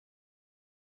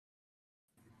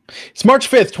It's March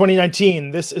 5th,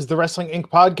 2019. This is the Wrestling Inc.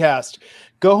 podcast.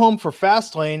 Go home for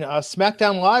Fastlane.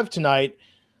 SmackDown Live tonight.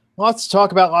 Lots to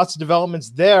talk about, lots of developments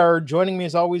there. Joining me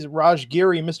as always, Raj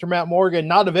Giri, Mr. Matt Morgan,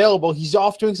 not available. He's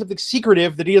off doing something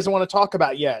secretive that he doesn't want to talk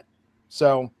about yet.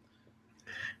 So,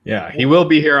 yeah, he will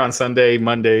be here on Sunday,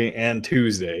 Monday, and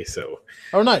Tuesday. So,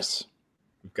 oh, nice.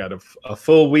 We've got a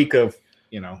full week of,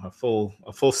 a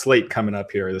full slate coming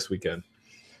up here this weekend.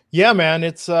 Yeah, man,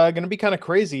 it's going to be kind of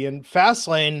crazy. And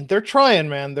Fastlane, they're trying,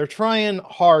 man. They're trying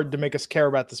hard to make us care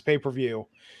about this pay-per-view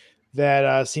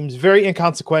that seems very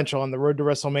inconsequential on the road to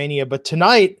WrestleMania. But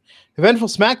tonight, eventful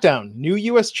SmackDown, new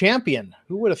U.S. champion.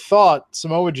 Who would have thought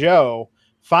Samoa Joe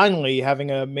finally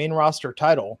having a main roster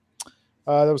title?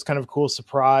 That was kind of a cool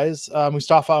surprise.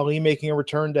 Mustafa Ali making a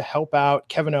return to help out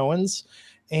Kevin Owens.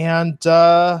 And,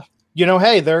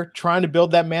 hey, they're trying to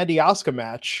build that Mandy Asuka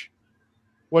match.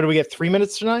 What do we get? 3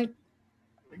 minutes tonight?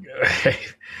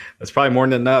 That's probably more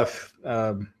than enough.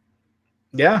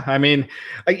 Yeah, I mean,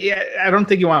 I don't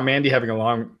think you want Mandy having a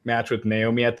long match with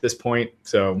Naomi at this point.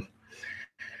 So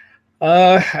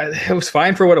it was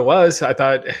fine for what it was. I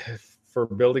thought for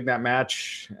building that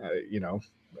match,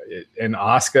 and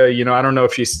Asuka, I don't know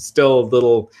if she's still a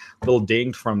little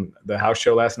dinged from the house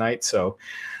show last night. So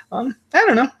I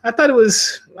don't know. I thought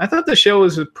the show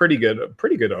was pretty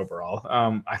good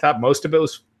overall. I thought most of it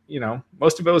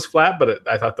was flat, but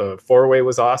I thought the 4-way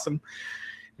was awesome.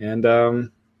 And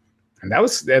that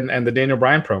was, and the Daniel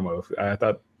Bryan promo, I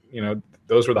thought,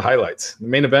 those were the highlights. The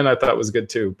main event I thought was good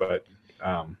too, but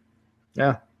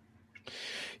yeah.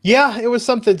 Yeah, it was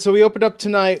something. So we opened up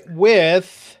tonight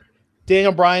with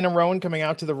Daniel Bryan and Rowan coming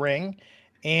out to the ring,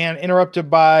 and interrupted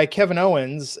by Kevin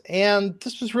Owens. And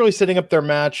this was really setting up their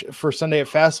match for Sunday at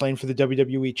Fastlane for the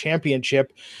WWE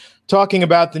Championship, talking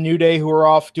about the New Day, who are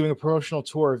off doing a promotional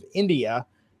tour of India.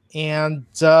 And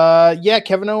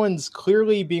Kevin Owens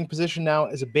clearly being positioned now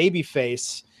as a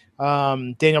babyface.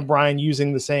 Daniel Bryan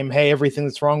using the same, hey, everything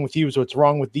that's wrong with you is what's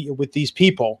wrong with these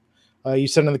people. You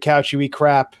sit on the couch, you eat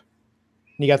crap,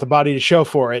 and you got the body to show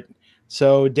for it.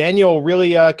 So Daniel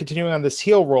really continuing on this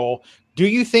heel role. Do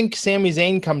you think Sami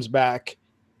Zayn comes back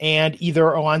and either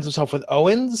aligns himself with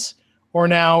Owens, or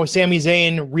now Sami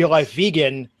Zayn, real life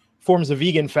vegan, forms a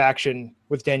vegan faction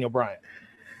with Daniel Bryan?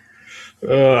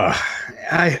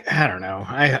 I don't know.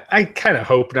 I kind of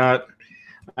hope not.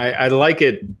 I like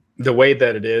it the way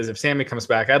that it is. If Sami comes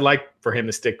back, I'd like for him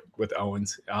to stick with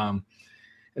Owens. And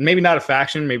maybe not a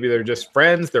faction. Maybe they're just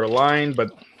friends. They're aligned,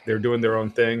 but they're doing their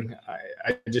own thing.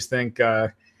 I just think,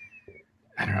 I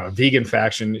don't know, a vegan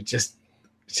faction, it just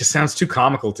sounds too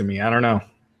comical to me. I don't know.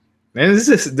 And this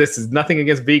is nothing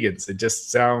against vegans. It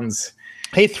just sounds.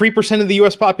 Hey, 3% of the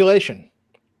U.S. population.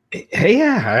 Hey,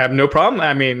 yeah, I have no problem.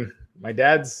 I mean, my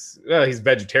dad's, he's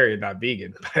vegetarian, not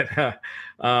vegan. But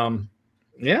I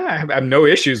have no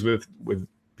issues with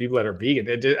people that are vegan.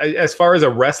 As far as a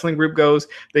wrestling group goes,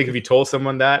 I think if you told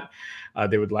someone that,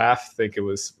 they would laugh, think it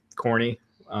was corny.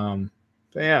 I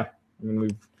mean,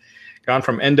 we've gone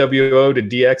from NWO to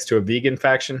DX to a vegan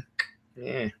faction.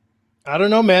 Yeah. I don't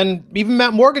know, man. Even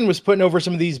Matt Morgan was putting over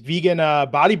some of these vegan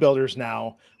bodybuilders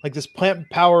now, like this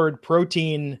plant-powered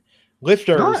protein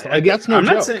lifters. That's no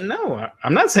joke.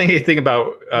 I'm not saying anything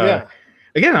about.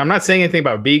 Again, I'm not saying anything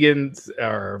about vegans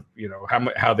or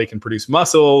how they can produce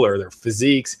muscle or their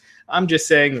physiques. I'm just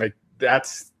saying like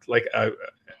that's like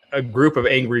a group of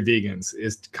angry vegans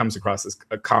comes across as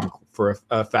a comical for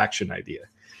a faction idea.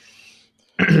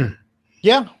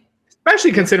 Yeah.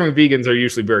 Especially considering vegans are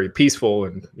usually very peaceful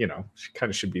and, kind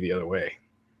of should be the other way.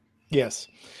 Yes.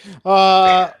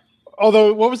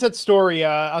 Although, what was that story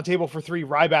on Table for Three?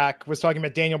 Ryback was talking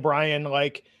about Daniel Bryan,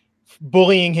 like,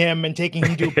 bullying him and taking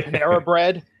him to Panera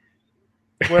Bread,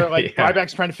 where, like,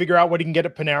 Ryback's trying to figure out what he can get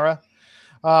at Panera.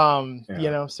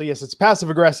 So, yes, it's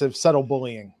passive-aggressive, subtle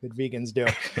bullying that vegans do.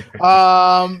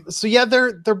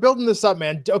 They're building this up,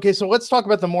 man. Okay, so let's talk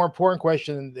about the more important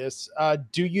question in this.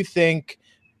 Do you think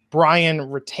Bryan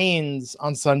retains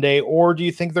on Sunday, or do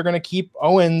you think they're going to keep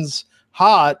Owens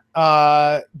hot,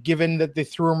 given that they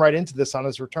threw him right into this on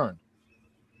his return?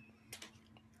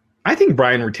 I think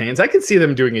Bryan retains. I could see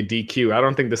them doing a DQ. I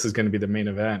don't think this is going to be the main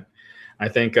event. I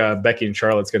think Becky and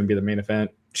Charlotte's going to be the main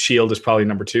event. Shield is probably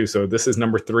number 2, so this is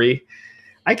number 3.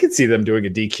 I could see them doing a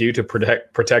DQ to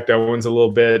protect Owens a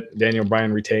little bit. Daniel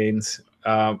Bryan retains.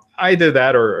 Either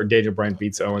that or Daniel Bryan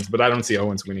beats Owens, but I don't see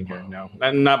Owens winning here. No,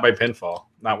 not by pinfall,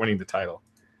 not winning the title.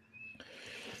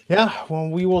 Yeah, well,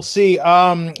 we will see.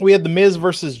 We had The Miz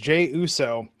versus Jey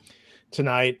Uso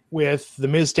tonight, with The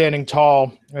Miz standing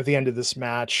tall at the end of this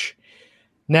match.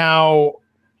 Now,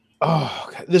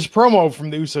 this promo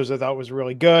from the Usos I thought was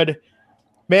really good.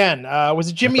 Man, was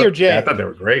it Jimmy or Jay? Yeah, I thought they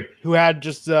were great. Who had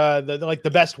just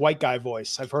the best white guy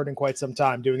voice I've heard in quite some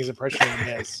time, doing his impression of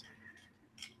the Miz.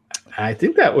 I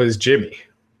think that was Jimmy.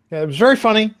 Yeah, it was very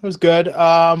funny. It was good.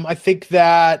 I think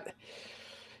that,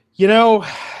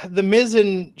 the Miz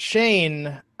and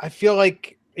Shane, I feel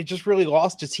like it just really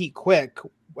lost its heat quick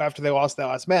after they lost that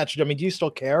last match. I mean, do you still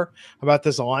care about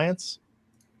this alliance?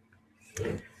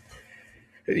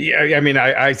 Yeah, I mean,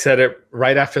 I said it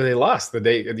right after they lost, the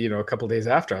day, a couple of days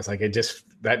after. I was like,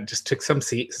 that just took some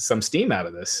steam out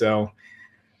of this. So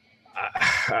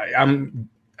I'm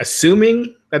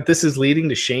assuming that this is leading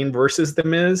to Shane versus The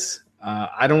Miz.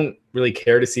 I don't really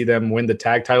care to see them win the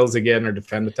tag titles again or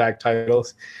defend the tag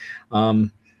titles. So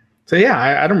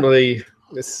yeah, I don't really.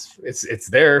 It's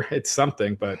there. It's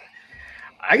something, but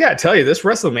I gotta tell you, this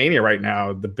WrestleMania right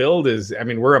now, the build is. I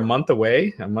mean, we're a month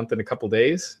away, a month and a couple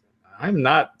days. I'm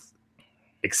not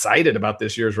excited about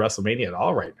this year's WrestleMania at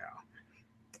all right now.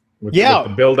 With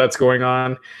the build that's going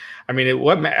on. I mean,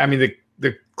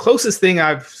 the closest thing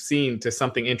I've seen to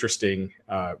something interesting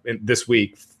this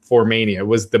week for Mania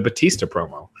was the Batista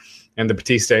promo and the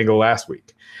Batista angle last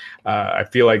week. I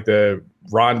feel like the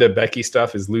Ronda Becky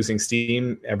stuff is losing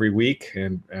steam every week,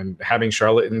 and having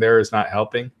Charlotte in there is not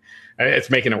helping.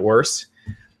 It's making it worse.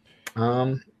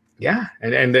 Yeah,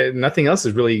 and nothing else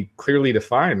is really clearly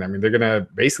defined. I mean, they're going to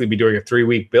basically be doing a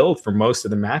 3-week build for most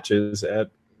of the matches at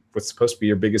what's supposed to be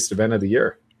your biggest event of the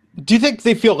year. Do you think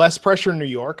they feel less pressure in New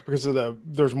York because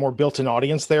there's more built-in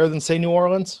audience there than, say, New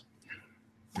Orleans?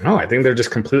 No, I think they're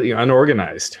just completely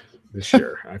unorganized this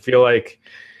year. I feel like,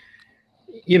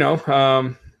 they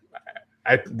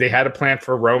had a plan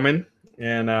for Roman,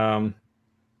 and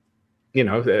he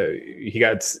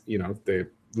got the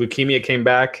leukemia came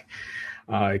back.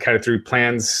 It kind of threw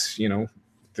plans,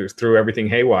 threw everything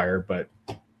haywire. But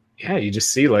yeah, you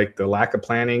just see like the lack of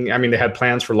planning. I mean, they had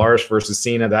plans for Lars versus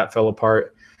Cena, that fell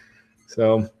apart.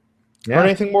 So, yeah. Heard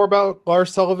anything more about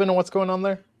Lars Sullivan and what's going on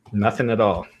there? Nothing at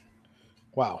all.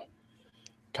 Wow,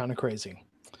 kind of crazy.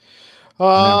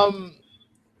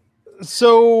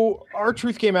 So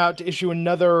R-Truth came out to issue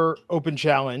another open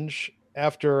challenge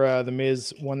after The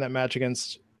Miz won that match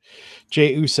against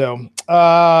Jey Uso.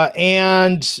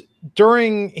 And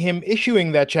during him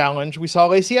issuing that challenge, we saw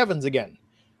Lacey Evans again.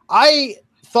 I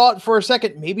thought for a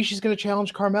second, maybe she's going to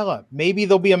challenge Carmella. Maybe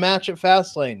there'll be a match at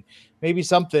Fastlane. Maybe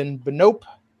something, but nope.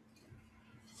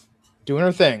 Doing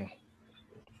her thing.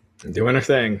 Doing her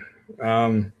thing. I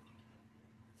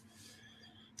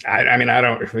mean, I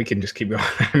don't. We can just keep going.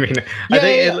 I mean,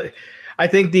 I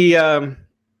think these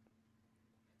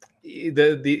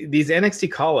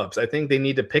NXT call-ups. I think they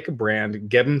need to pick a brand,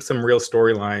 give them some real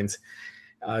storylines.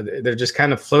 They're just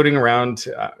kind of floating around.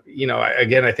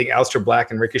 Again, I think Aleister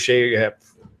Black and Ricochet have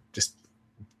just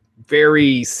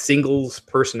very singles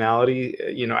personality.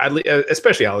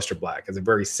 Especially Aleister Black has a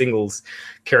very singles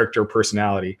character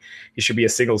personality. He should be a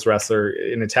singles wrestler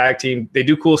in a tag team. They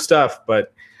do cool stuff,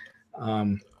 but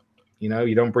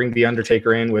you don't bring the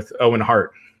Undertaker in with Owen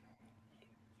Hart.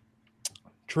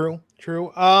 True.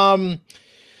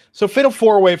 So fatal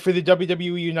 4-way for the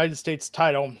WWE United States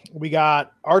title. We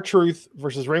got R-Truth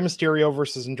versus Rey Mysterio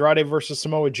versus Andrade versus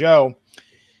Samoa Joe.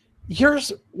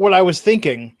 Here's what I was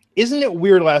thinking. Isn't it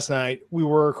weird last night? We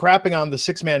were crapping on the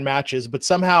 6-man matches, but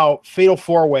somehow fatal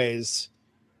 4-ways,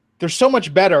 they're so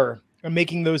much better at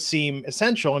making those seem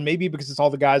essential. And maybe because it's all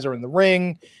the guys are in the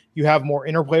ring, you have more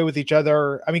interplay with each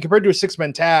other. I mean, compared to a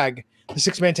 6-man tag, the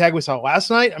 6-man tag we saw last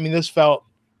night, I mean, this felt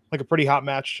like a pretty hot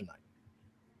match tonight.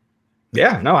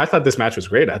 Yeah, no, I thought this match was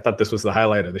great. I thought this was the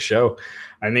highlight of the show.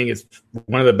 I think it's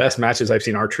one of the best matches I've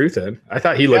seen R-Truth in. I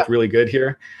thought he looked really good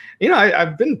here.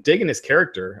 I've been digging his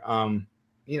character. I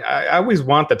always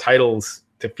want the titles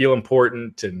to feel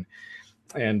important, and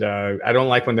I don't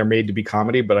like when they're made to be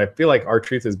comedy, but I feel like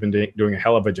R-Truth has been doing a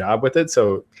hell of a job with it.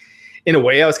 So in a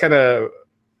way, I was kind of a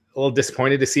little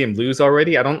disappointed to see him lose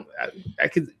already. I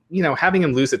could, having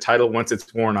him lose the title once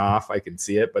it's worn off, I can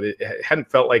see it, but it hadn't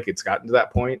felt like it's gotten to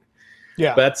that point.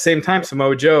 Yeah. But at the same time,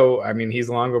 Samoa Joe, I mean, he's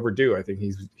long overdue. I think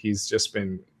he's just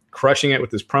been crushing it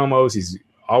with his promos. He's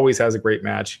always has a great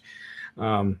match.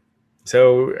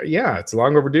 So yeah, it's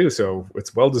long overdue. So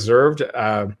it's well deserved.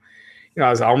 I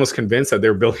was almost convinced that they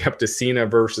were building up to Cena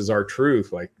versus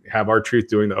R-Truth, like have R-Truth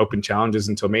doing the open challenges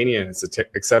until Mania, and it's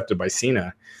accepted by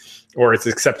Cena, or it's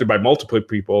accepted by multiple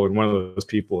people, and one of those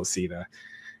people is Cena.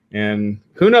 And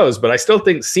who knows? But I still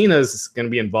think Cena's going to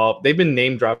be involved. They've been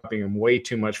name dropping him way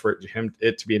too much for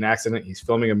it to be an accident. He's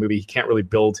filming a movie. He can't really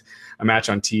build a match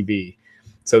on TV.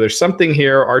 So there's something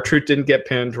here. R-Truth didn't get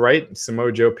pinned, right?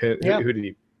 Samoa Joe pinned. Yeah. Who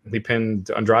did he pinned?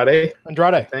 Andrade,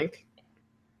 I think.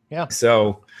 Yeah.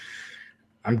 So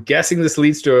I'm guessing this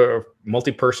leads to a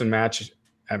multi-person match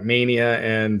at Mania,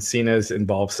 and Cena's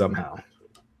involved somehow.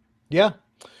 Yeah,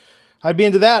 I'd be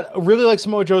into that. I really like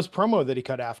Samoa Joe's promo that he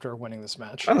cut after winning this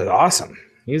match. That was awesome.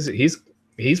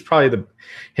 He's probably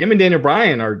him and Daniel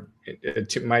Bryan are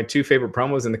my two favorite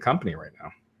promos in the company right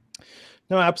now.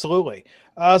 No, absolutely.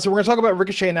 So we're going to talk about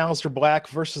Ricochet and Aleister Black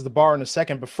versus The Bar in a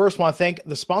second. But first, I want to thank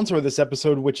the sponsor of this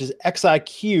episode, which is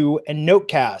XIQ and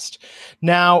Notecast.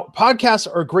 Now,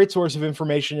 podcasts are a great source of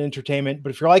information and entertainment, but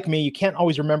if you're like me, you can't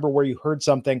always remember where you heard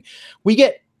something.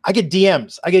 I get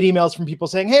DMs. I get emails from people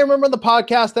saying, hey, remember the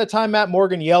podcast that time Matt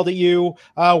Morgan yelled at you?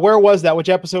 Where was that? Which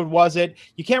episode was it?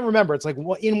 You can't remember. It's like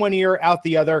in one ear, out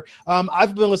the other.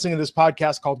 I've been listening to this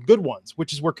podcast called Good Ones,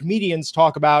 which is where comedians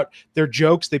talk about their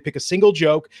jokes. They pick a single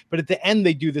joke, but at the end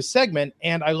they do this segment.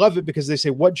 And I love it because they say,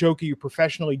 what joke are you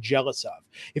professionally jealous of?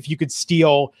 If you could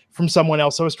steal from someone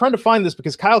else. So I was trying to find this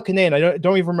because Kyle Kinane, I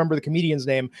don't even remember the comedian's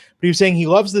name, but he was saying he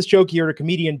loves this joke he heard a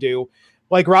comedian do.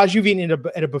 Like, Raj, you've eaten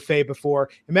at a buffet before.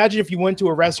 Imagine if you went to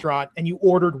a restaurant and you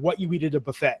ordered what you eat at a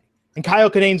buffet. And Kyle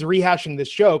Kinane's rehashing this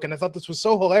joke, and I thought this was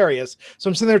so hilarious. So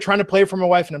I'm sitting there trying to play it for my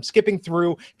wife, and I'm skipping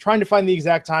through, trying to find the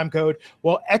exact time code.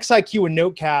 Well, XIQ and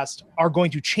Notecast are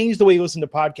going to change the way you listen to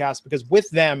podcasts, because with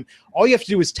them, all you have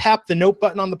to do is tap the note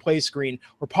button on the play screen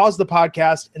or pause the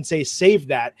podcast and say, save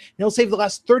that. And it'll save the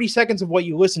last 30 seconds of what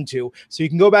you listen to, so you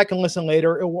can go back and listen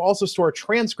later. It will also store a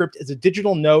transcript as a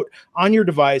digital note on your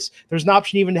device. There's an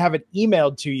option even to have it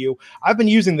emailed to you. I've been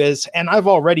using this, and I've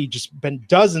already just been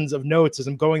dozens of notes as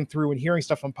I'm going through and hearing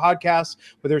stuff on podcasts,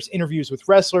 whether it's interviews with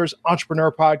wrestlers,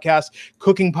 entrepreneur podcasts,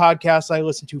 cooking podcasts I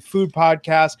listen to, food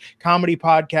podcasts, comedy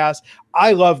podcasts.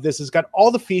 I love this. It's got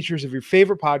all the features of your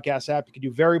favorite podcast app. You can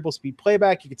do variable speed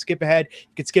playback. You can skip ahead.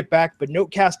 You can skip back. But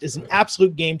Notecast is an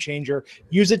absolute game changer.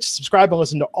 Use it to subscribe and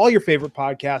listen to all your favorite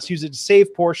podcasts. Use it to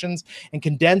save portions and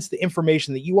condense the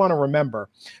information that you want to remember.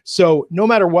 So no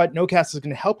matter what, Notecast is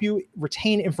going to help you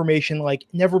retain information like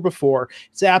never before.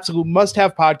 It's an absolute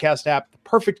must-have podcast app. The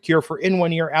perfect cure for in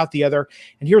one ear, out the other.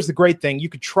 And here's the great thing. You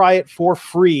could try it for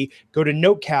free. Go to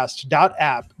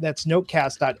notecast.app. That's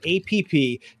notecast.app.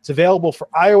 It's available for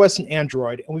iOS and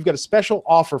Android, and we've got a special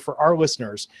offer for our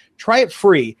listeners. Try it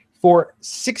free for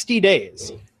 60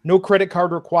 days. No credit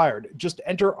card required. Just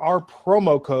enter our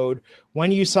promo code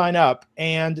when you sign up,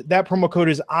 and that promo code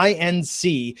is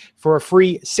INC for a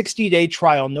free 60-day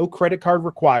trial. No credit card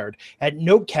required at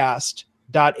notecast.app.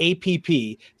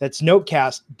 That's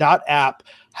notecast.app.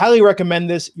 Highly recommend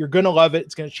this. You're going to love it.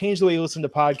 It's going to change the way you listen to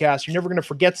podcasts. You're never going to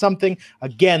forget something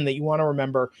again that you want to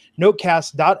remember.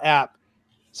 Notecast.app.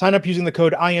 Sign up using the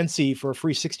code INC for a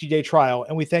free 60-day trial,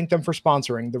 and we thank them for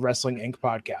sponsoring the Wrestling Inc.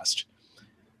 podcast.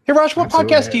 Hey, Raj, what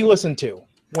podcast do you listen to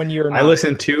when you're not? I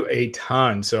listen to a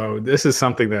ton, so this is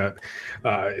something that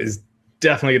is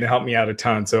definitely going to help me out a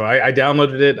ton. So I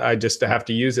downloaded it. I just have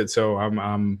to use it, so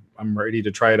I'm ready to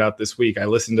try it out this week. I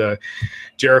listen to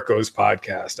Jericho's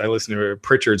podcast. I listen to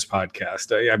Pritchard's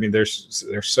podcast. I mean, there's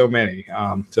so many.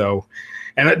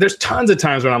 And there's tons of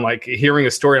times when I'm like hearing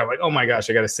a story, I'm like, oh my gosh,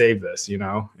 I got to save this,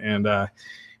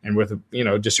 and with,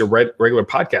 just your regular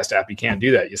podcast app, you can't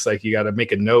do that. It's like, you got to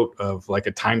make a note of like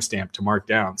a timestamp to mark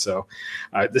down. So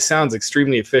this sounds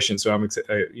extremely efficient. So I'm,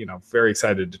 very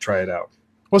excited to try it out.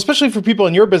 Well, especially for people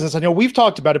in your business. I know we've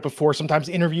talked about it before, sometimes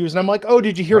interviews, and I'm like, oh,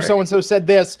 did you hear so-and-so said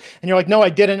this? And you're like, no, I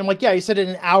didn't. I'm like, yeah, you said it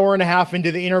an hour and a half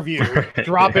into the interview,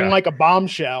 dropping like a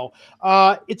bombshell.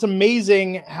 It's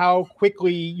amazing how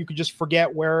quickly you could just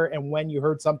forget where and when you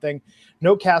heard something.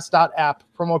 Notecast.app,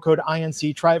 promo code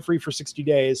INC, try it free for 60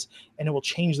 days, and it will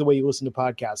change the way you listen to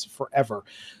podcasts forever.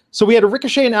 So we had a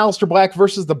Ricochet and Aleister Black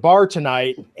versus The Bar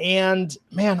tonight, and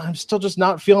man, I'm still just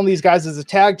not feeling these guys as a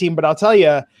tag team, but I'll tell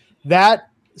you, that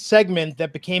segment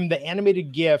that became the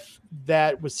animated GIF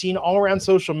that was seen all around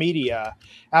social media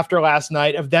after last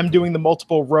night of them doing the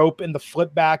multiple rope and the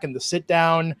flip back and the sit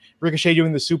down, Ricochet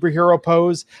doing the superhero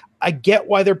pose. I get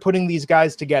why they're putting these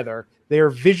guys together. They are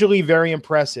visually very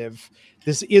impressive.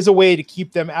 This is a way to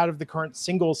keep them out of the current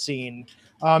singles scene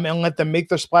and let them make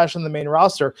their splash on the main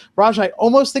roster. Raj, I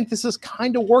almost think this is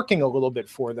kind of working a little bit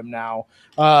for them now,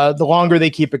 the longer they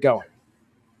keep it going.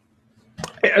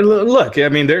 Look, I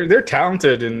mean, they're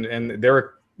talented and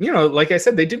they're, like I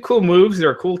said, they do cool moves.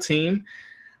 They're a cool team.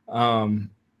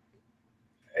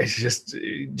 It's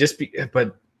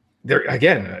but they're,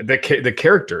 again, the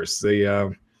characters.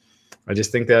 I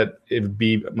just think that it'd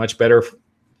be much better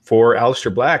for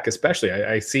Aleister Black, especially.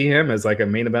 I see him as like a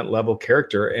main event level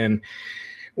character, and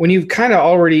when you've kind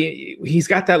of he's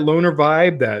got that loner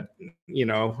vibe that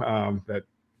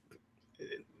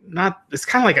it's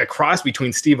kind of like a cross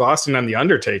between Steve Austin and The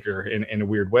Undertaker in a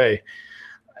weird way.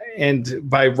 And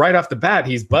by right off the bat,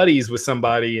 he's buddies with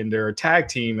somebody and they're a tag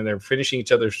team and they're finishing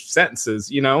each other's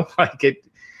sentences, like it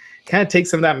kind of takes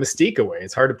some of that mystique away.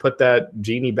 It's hard to put that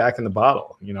genie back in the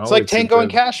bottle, It's like Tango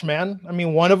and Cash, man. I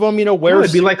mean, one of them, wears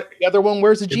it'd be like the other one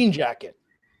wears a jean jacket.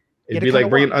 It'd be like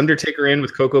bringing Undertaker in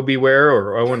with Coco Beware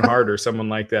or Owen Hart or someone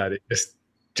like that. It just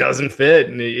doesn't fit.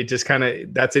 And it just kind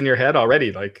of, that's in your head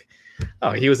already. Like,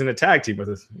 oh, he was in a tag team with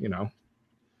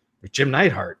with Jim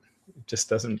Neidhart. It just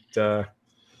doesn't,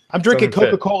 I'm drinking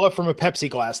Coca-Cola from a Pepsi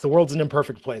glass. The world's an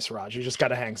imperfect place, Raj. You just got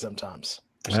to hang sometimes.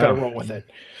 Just got to roll with it,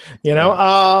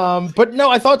 But no,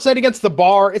 I thought tonight against the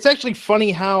Bar, it's actually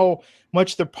funny how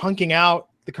much they're punking out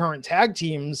the current tag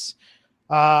teams.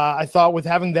 I thought with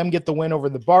having them get the win over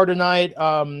the Bar tonight,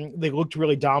 they looked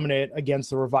really dominant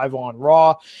against the Revival on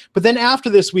Raw. But then after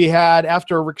this,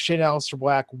 after Ricochet and Aleister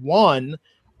Black won,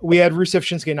 we had Rusev,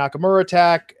 Shinsuke Nakamura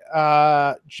attack,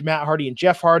 Matt Hardy and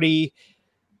Jeff Hardy.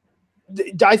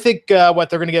 I think they're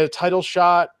going to get a title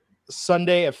shot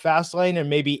Sunday at Fastlane, and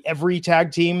maybe every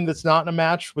tag team that's not in a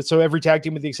match, so every tag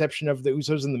team with the exception of the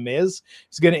Usos and the Miz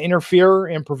is going to interfere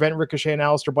and prevent Ricochet and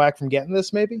Aleister Black from getting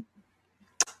this. Maybe.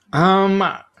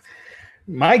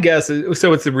 My guess is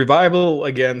so. It's the Revival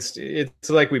against. It's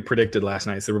like we predicted last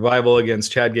night. It's the Revival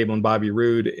against Chad Gable and Bobby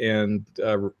Roode, and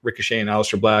Ricochet and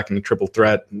Aleister Black in the triple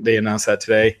threat. They announced that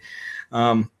today.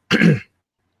 I'm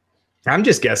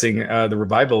just guessing the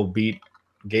Revival beat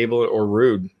Gable or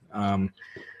Roode.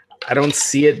 I don't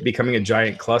see it becoming a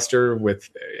giant cluster with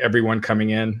everyone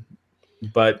coming in,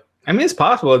 but I mean it's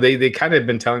possible. They kind of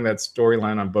been telling that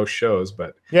storyline on both shows,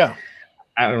 but yeah,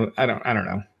 I don't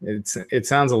know. It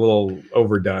sounds a little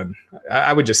overdone.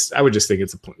 I would just think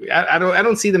it's I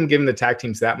don't see them giving the tag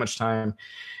teams that much time,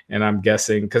 and I'm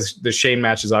guessing because the Shane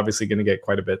match is obviously going to get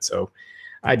quite a bit, so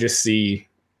I just see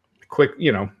a quick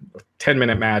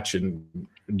 10-minute match and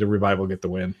the Revival get the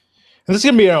win. And this is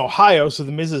going to be in Ohio, so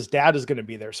the Miz's dad is going to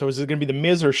be there. So is it going to be the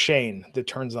Miz or Shane that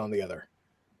turns on the other?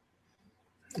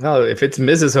 Well, if it's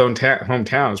Miz's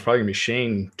hometown, it's probably going to be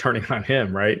Shane turning on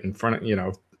him, right? In front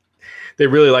of, they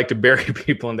really like to bury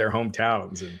people in their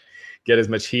hometowns and get as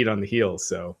much heat on the heels.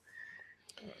 So,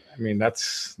 I mean, that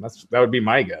would be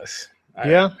my guess.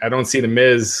 I don't see the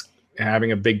Miz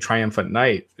having a big triumphant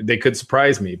night. They could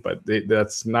surprise me, but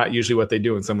that's not usually what they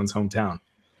do in someone's hometown.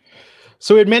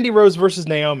 So we had Mandy Rose versus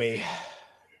Naomi.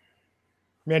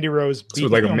 Mandy Rose beat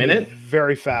like Naomi a minute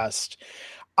very fast.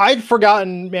 I'd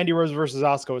forgotten Mandy Rose versus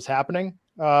Asuka was happening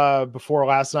before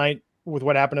last night with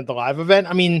what happened at the live event.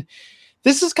 I mean,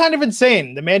 this is kind of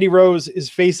insane. The Mandy Rose is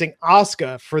facing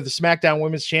Asuka for the SmackDown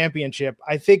Women's Championship.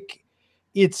 I think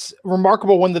it's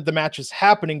remarkable, one, that the match is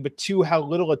happening, but two, how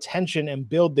little attention and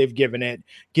build they've given it,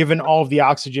 given all of the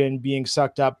oxygen being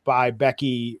sucked up by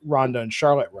Becky, Ronda, and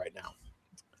Charlotte right now.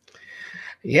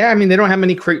 Yeah, I mean, they don't have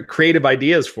many creative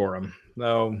ideas for them.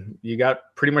 So you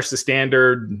got pretty much the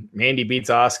standard Mandy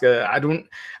beats Asuka. I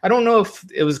don't know if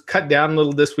it was cut down a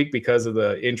little this week because of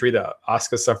the injury that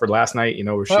Asuka suffered last night,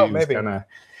 where she was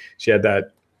she had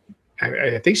that,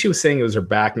 I think she was saying it was her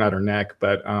back, not her neck,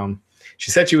 but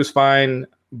she said she was fine,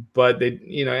 but they,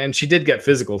 and she did get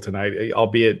physical tonight,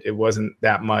 albeit it wasn't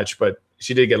that much, but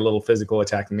she did get a little physical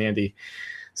attacking Mandy.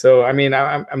 So, I mean,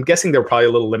 I'm guessing they're probably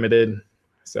a little limited.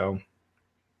 So,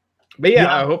 but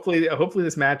yeah, hopefully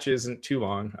this match isn't too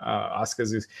long.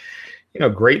 Asuka's is,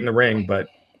 great in the ring, but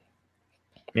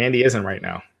Mandy isn't right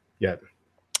now yet.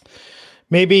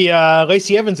 Maybe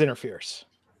Lacey Evans interferes.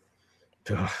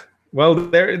 Well,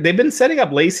 they've been setting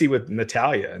up Lacey with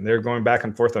Natalya, and they're going back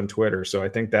and forth on Twitter. So I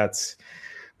think that's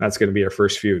going to be our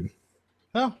first feud.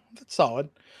 Oh, that's solid.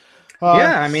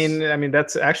 I mean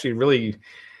that's actually really,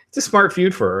 it's a smart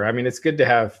feud for her. I mean, it's good to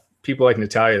have people like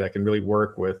Natalya that can really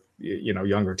work with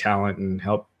younger talent and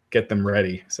help get them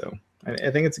ready. So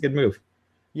I think it's a good move.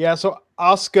 Yeah. So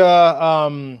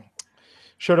Asuka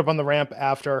showed up on the ramp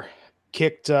after,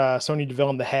 kicked Sonya Deville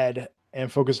in the head,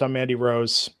 and focused on Mandy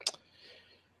Rose.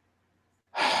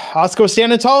 Asuka was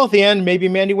standing tall at the end. Maybe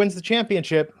Mandy wins the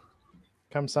championship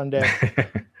come Sunday.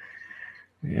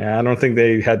 Yeah, I don't think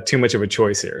they had too much of a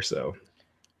choice here. So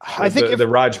I think the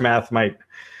Raj math might.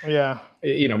 Yeah.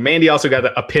 Mandy also got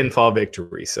a pinfall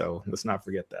victory, so let's not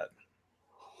forget that.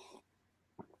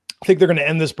 I think they're going to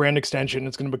end this brand extension.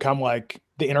 It's going to become like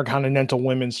the Intercontinental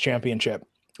Women's Championship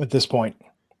at this point.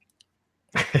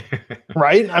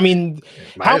 Right? I mean,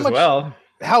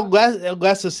 how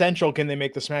less essential can they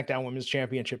make the SmackDown Women's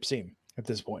Championship seem at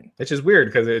this point? Which is weird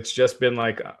because it's just been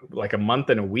like a month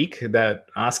and a week that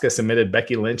Asuka submitted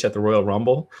Becky Lynch at the Royal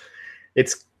Rumble.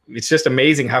 It's just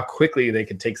amazing how quickly they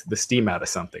can take the steam out of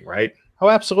something, right? Oh,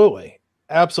 absolutely.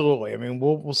 absolutely. I mean,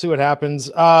 we'll see what happens.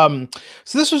 So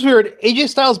this was weird. AJ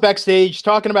Styles backstage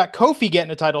talking about Kofi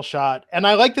getting a title shot, and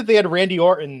I like that they had Randy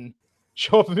Orton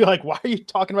show up and be like, "Why are you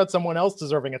talking about someone else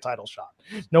deserving a title shot?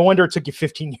 No wonder it took you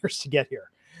 15 years to get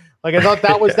here." Like I thought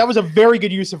that was a very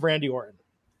good use of Randy Orton.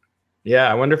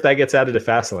 Yeah, I wonder if that gets added to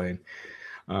Fastlane,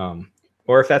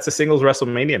 or if that's a singles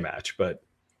WrestleMania match. But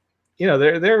you know,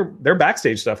 their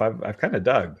backstage stuff I've kind of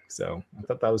dug, so I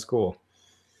thought that was cool.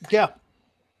 Yeah,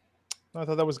 I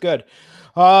thought that was good.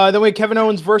 Then we had Kevin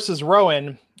Owens versus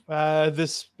Rowan.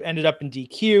 This ended up in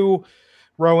DQ.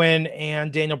 Rowan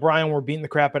and Daniel Bryan were beating the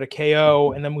crap out of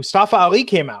KO, and then Mustafa Ali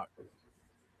came out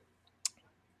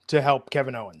to help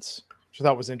Kevin Owens, which I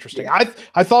thought was interesting. Yeah.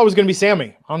 I thought it was going to be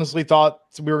Sammy. Honestly, thought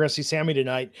we were going to see Sammy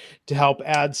tonight to help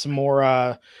add some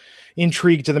more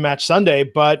intrigue to the match Sunday,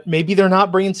 but maybe they're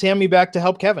not bringing Sammy back to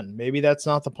help Kevin. Maybe that's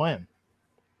not the plan.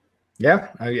 Yeah,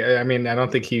 I mean, I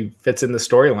don't think he fits in the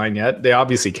storyline yet. They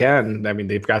obviously can. I mean,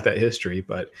 they've got that history,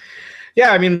 but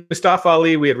yeah, I mean, Mustafa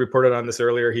Ali, we had reported on this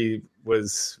earlier. He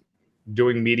was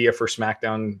doing media for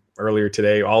SmackDown earlier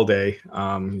today, all day.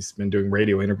 He's been doing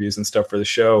radio interviews and stuff for the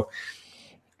show,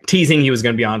 teasing he was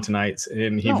going to be on tonight,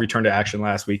 and he returned to action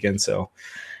last weekend. So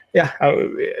yeah,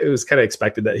 it was kind of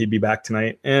expected that he'd be back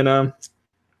tonight, and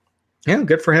yeah,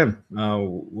 good for him.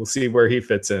 We'll see where he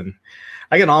fits in.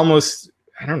 I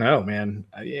don't know, man.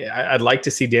 I'd like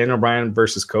to see Daniel Bryan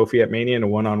versus Kofi at Mania in a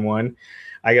one-on-one.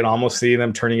 I can almost see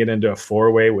them turning it into a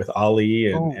four-way with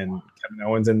Ali and Kevin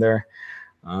Owens in there.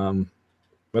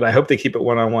 But I hope they keep it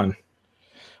one-on-one.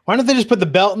 Why don't they just put the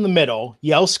belt in the middle,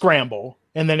 yell scramble,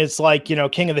 and then it's like, you know,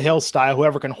 King of the Hill style.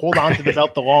 Whoever can hold on to the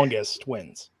belt the longest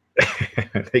wins.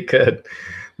 They could.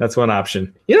 That's one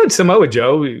option. You know, Samoa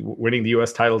Joe winning the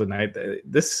U.S. title tonight.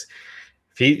 If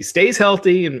he stays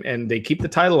healthy and they keep the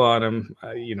title on him,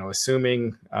 you know,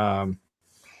 assuming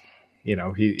you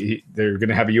know, they're going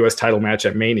to have a U.S. title match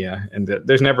at Mania, and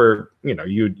there's never, you know,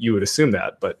 you would assume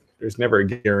that, but there's never a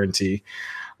guarantee.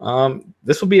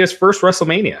 This will be his first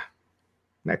WrestleMania. Isn't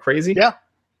that crazy? Yeah.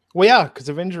 Well, yeah, because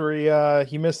of injury,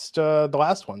 he missed the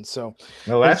last one. So,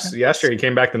 yesterday he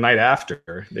came back the night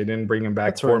after. They didn't bring him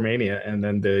back for Mania, and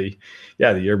then the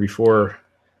year before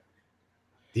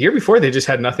they just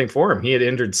had nothing for him. He had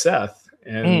injured Seth,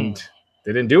 and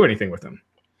they didn't do anything with him.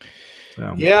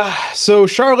 So. Yeah, so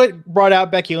Charlotte brought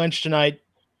out Becky Lynch tonight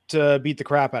to beat the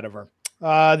crap out of her.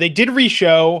 They did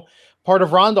re-show part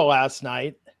of Ronda last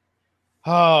night.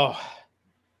 Oh,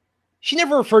 she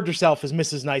never referred to herself as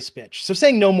Mrs. Nice Bitch. So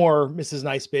saying no more Mrs.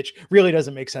 Nice Bitch really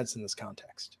doesn't make sense in this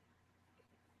context.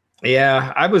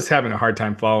 Yeah, I was having a hard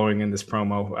time following in this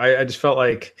promo. I just felt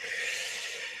like,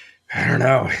 I don't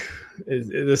know,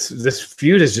 this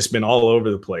feud has just been all over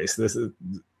the place. This is,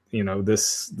 you know,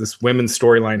 this women's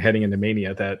storyline heading into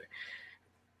Mania that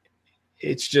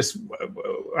it's just,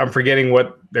 I'm forgetting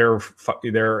what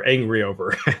they're angry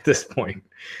over at this point.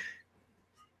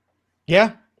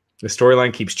 Yeah. The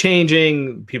storyline keeps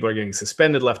changing. People are getting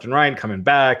suspended left and right, coming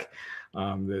back.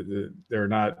 They're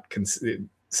not,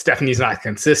 Stephanie's not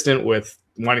consistent with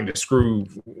wanting to screw,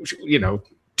 you know,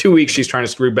 2 weeks she's trying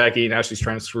to screw Becky. Now she's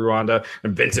trying to screw Ronda,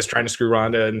 and Vince is trying to screw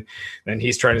Ronda, and then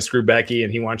he's trying to screw Becky,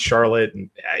 and he wants Charlotte.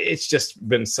 And it's just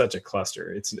been such a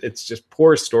cluster. It's just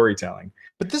poor storytelling.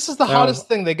 But this is the hottest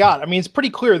thing they got. I mean, it's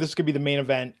pretty clear this could be the main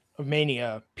event of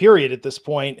Mania, period, at this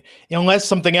point, unless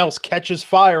something else catches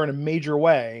fire in a major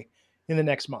way in the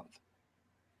next month.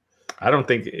 I don't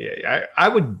think I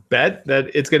would bet that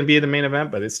it's going to be the main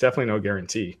event, but it's definitely no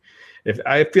guarantee. If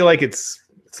I feel like it's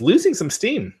losing some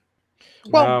steam.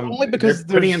 Well, only because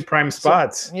they're putting in prime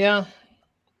spots. Yeah.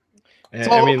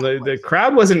 And, I mean, the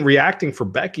crowd wasn't reacting for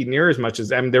Becky near as much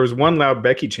as, I mean, there was one loud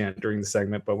Becky chant during the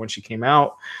segment, but when she came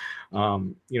out,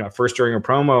 you know, first during her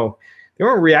promo, they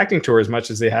weren't reacting to her as much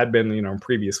as they had been, you know, in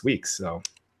previous weeks. So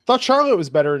thought Charlotte was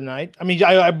better tonight. I mean,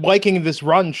 I'm liking this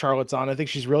run Charlotte's on. I think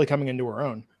she's really coming into her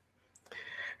own.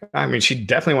 I mean, she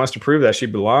definitely wants to prove that she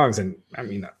belongs. And I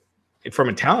mean, from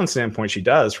a talent standpoint, she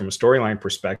does. From a storyline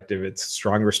perspective, it's a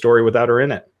stronger story without her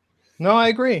in it. No, I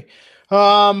agree.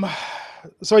 So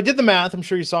I did the math. I'm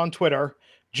sure you saw on Twitter.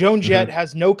 Joan Jett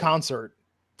has no concert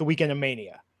the weekend of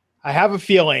Mania. I have a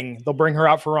feeling they'll bring her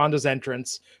out for Ronda's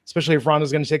entrance, especially if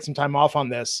Ronda's going to take some time off on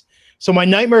this. So my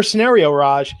nightmare scenario,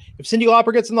 Raj, if Cyndi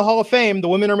Lauper gets in the Hall of Fame, the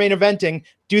women are main eventing.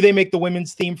 Do they make the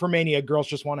women's theme for Mania? Girls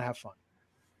just want to have fun.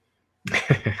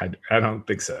 I don't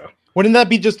think so. Wouldn't that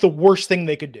be just the worst thing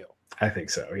they could do? I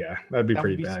think so. Yeah, that'd be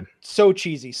pretty bad. So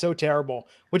cheesy, so terrible,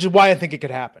 which is why I think it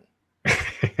could happen.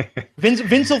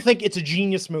 Vince will think it's a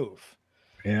genius move.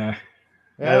 Yeah.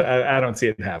 I don't see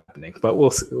it happening, but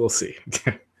we'll see.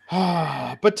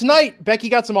 But tonight, Becky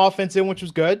got some offense in, which was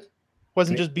good.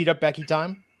 Wasn't just beat up Becky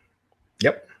time.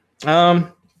 Yep.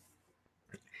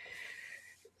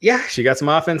 Yeah, she got some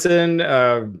offense in.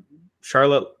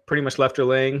 Charlotte pretty much left her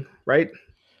laying, right?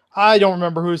 I don't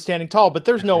remember who was standing tall, but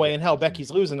there's no way in hell Becky's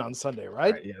losing on Sunday,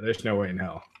 right? Yeah, there's no way in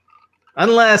hell.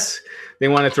 Unless they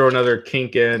want to throw another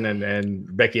kink in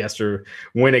and Becky has to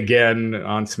win again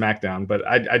on SmackDown. But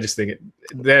I just think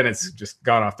then it's just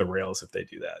gone off the rails if they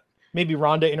do that. Maybe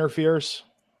Ronda interferes.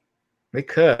 They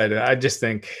could. I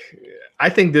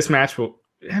think this match will.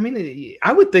 I mean,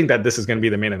 I would think that this is going to be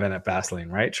the main event at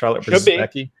Fastlane, right? Charlotte versus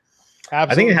Becky.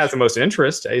 Absolutely. I think it has the most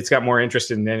interest. It's got more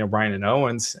interest in Daniel Bryan and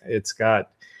Owens. It's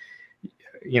got,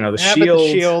 the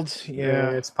Shield.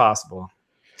 Yeah, it's possible.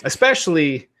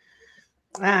 Especially,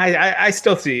 I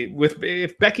still see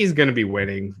if Becky's going to be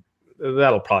winning,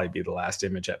 that'll probably be the last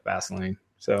image at Fastlane.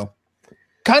 So.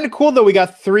 Kind of cool, though. We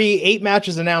got 8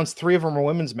 matches announced. 3 of them are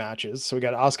women's matches. So we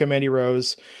got Asuka, Mandy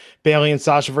Rose, Bayley and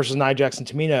Sasha versus Nia Jax and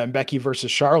Tamina, and Becky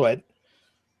versus Charlotte.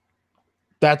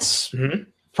 That's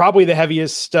probably the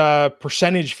heaviest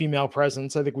percentage female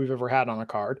presence I think we've ever had on a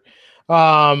card.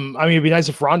 I mean, it'd be nice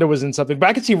if Ronda was in something, but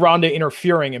I could see Ronda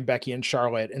interfering in Becky and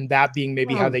Charlotte, and that being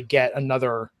maybe how they get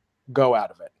another go out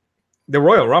of it. The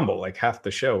Royal Rumble, like half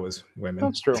the show was women.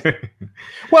 That's true.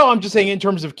 Well, I'm just saying in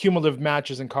terms of cumulative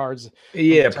matches and cards.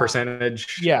 Yeah,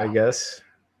 percentage, I guess.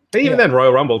 But even then,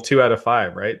 Royal Rumble, 2 out of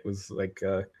 5, right? Was like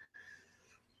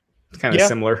kind of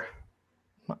similar.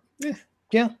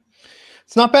 Yeah.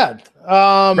 It's not bad.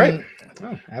 Right.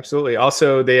 Oh, absolutely.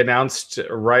 Also, they announced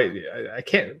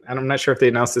I'm not sure if they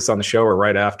announced this on the show or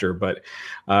right after, but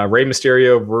Rey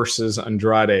Mysterio versus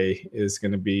Andrade is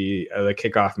going to be the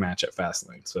kickoff match at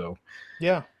Fastlane. So,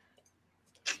 yeah.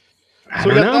 I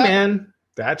don't know, man.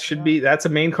 That's a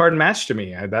main card match to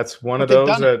me. That's one of those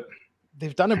that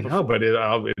they've done it before. I know, but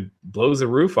it blows the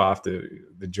roof off the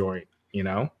joint,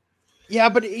 Yeah,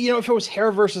 but if it was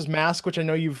hair versus mask, which I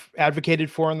know you've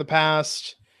advocated for in the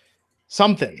past,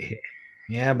 something.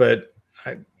 Yeah, but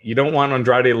you don't want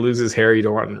Andrade to lose his hair. You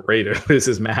don't want Rey to lose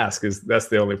his mask. That's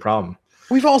the only problem.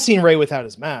 We've all seen Rey without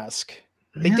his mask.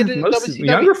 They did it. Most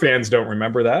younger fans don't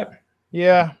remember that.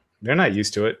 Yeah, they're not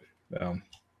used to it.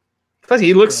 Plus,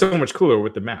 he looks so much cooler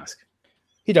with the mask.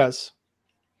 He does.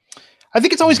 I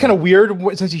think it's always kind of weird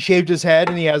since he shaved his head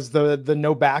and he has the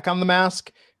no back on the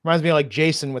mask. Reminds me of like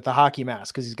Jason with the hockey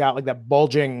mask because he's got like that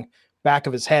bulging back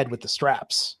of his head with the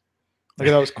straps. Like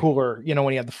that was cooler, when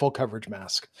he had the full coverage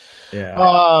mask. Yeah.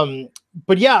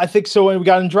 But yeah, I think so. We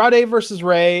got Andrade versus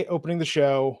Rey opening the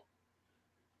show,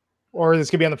 or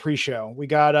this could be on the pre-show. We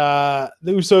got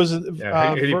the Usos. Who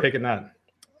are you picking that?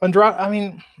 Andrade. I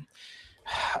mean,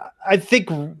 I think.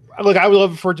 Look, I would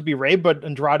love for it to be Rey, but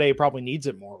Andrade probably needs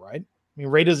it more, right? I mean,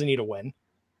 Rey doesn't need a win.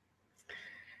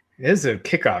 It is a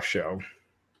kickoff show.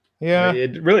 Yeah,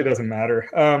 it really doesn't matter.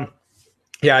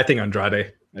 Yeah, I think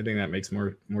Andrade. I think that makes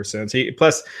more sense.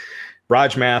 Plus,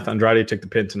 Raj Math, Andrade took the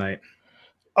pin tonight.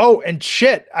 Oh, and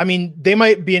shit. I mean, they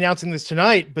might be announcing this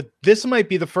tonight, but this might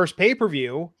be the first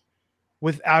pay-per-view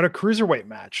without a cruiserweight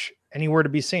match anywhere to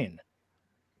be seen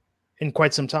in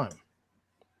quite some time.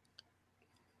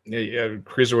 Yeah,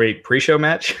 cruiserweight pre-show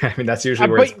match. I mean, that's usually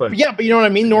where it's put. Yeah, but you know what I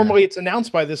mean? Normally it's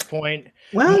announced by this point.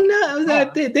 Well, no,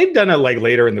 they've done it like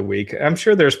later in the week. I'm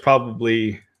sure there's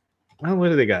probably, what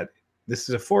do they got? This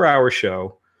is a 4-hour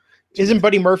show. Isn't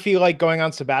Buddy Murphy like going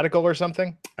on sabbatical or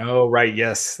something? Oh, right.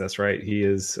 Yes, that's right. He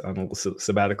is on a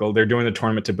sabbatical. They're doing the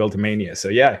tournament to build a Mania. So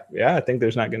yeah, I think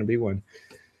there's not going to be one.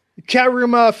 Chat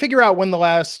room, figure out when the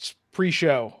last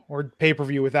pre-show or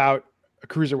pay-per-view without a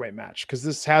cruiserweight match, because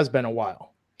this has been a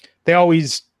while. They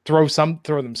always throw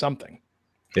them something.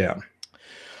 Yeah.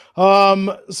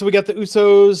 So we got the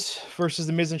Usos versus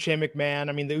the Miz and Shane McMahon.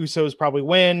 I mean, the Usos probably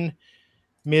win.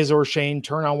 Miz or Shane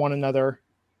turn on one another.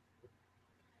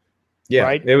 Yeah,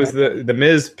 right? It was the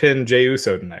Miz pinned Jey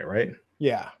Uso tonight, right?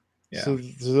 Yeah. So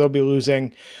they'll be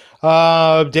losing.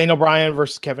 Daniel Bryan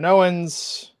versus Kevin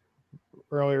Owens.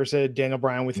 Earlier said Daniel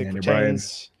Bryan we think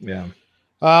retains. Yeah.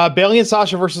 Bayley and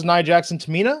Sasha versus Nia Jax and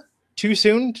Tamina. Too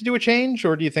soon to do a change,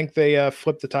 or do you think they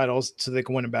flip the titles so they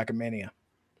can win it back at Mania?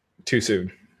 Too soon.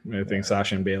 I think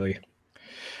Sasha and Bayley.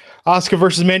 Asuka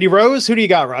versus Mandy Rose. Who do you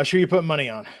got, Rush? Who are you putting money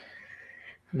on?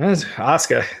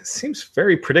 Asuka seems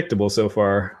very predictable so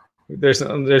far. There's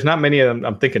not many of them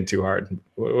I'm thinking too hard.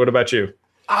 What about you?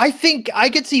 I think I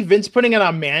could see Vince putting it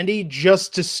on Mandy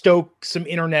just to stoke some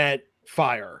internet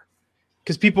fire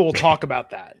because people will talk about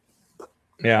that.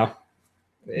 Yeah.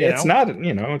 It's not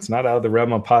out of the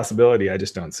realm of possibility. I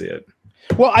just don't see it.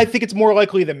 Well, I think it's more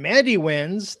likely that Mandy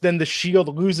wins than the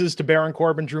Shield loses to Baron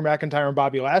Corbin, Drew McIntyre, and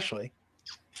Bobby Lashley.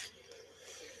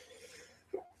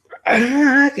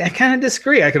 I kind of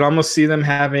disagree. I could almost see them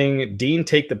having Dean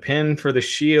take the pin for the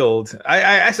Shield.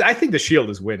 I think the Shield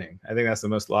is winning. I think that's the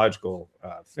most logical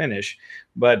finish.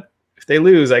 But if they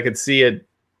lose, I could see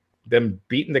them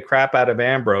beating the crap out of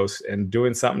Ambrose and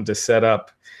doing something to set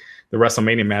up the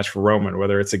WrestleMania match for Roman,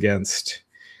 whether it's against,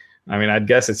 I mean, I'd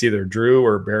guess it's either Drew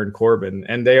or Baron Corbin.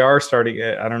 And they are starting,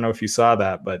 I don't know if you saw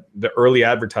that, but the early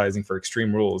advertising for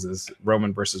Extreme Rules is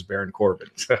Roman versus Baron Corbin.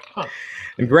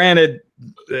 And granted,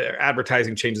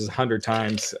 advertising changes 100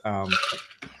 times,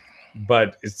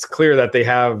 but it's clear that they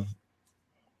have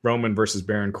Roman versus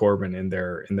Baron Corbin in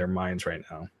their minds right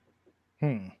now.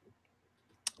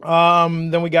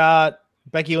 Then we got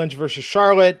Becky Lynch versus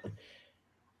Charlotte.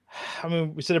 I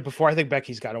mean, we said it before. I think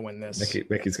Becky's got to win this.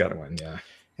 Becky's got to win, yeah.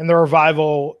 And the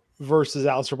Revival versus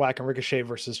Aleister Black and Ricochet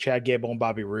versus Chad Gable and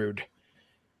Bobby Roode.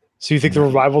 So you think the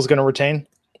Revival is going to retain?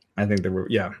 I think the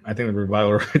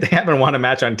Revival. They haven't won a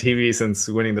match on TV since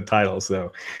winning the title,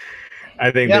 so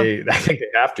I think they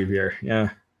have to here. Yeah,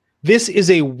 this is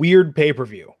a weird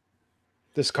pay-per-view.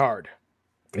 This card,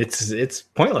 it's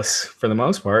pointless for the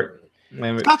most part.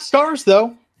 It's got stars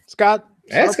though. It's got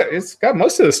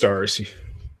most of the stars.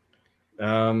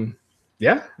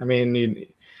 Yeah, I mean you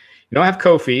don't have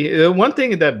Kofi. The one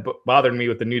thing that bothered me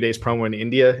with the New Day's promo in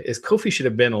India is Kofi should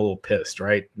have been a little pissed,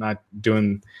 right? Not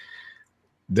doing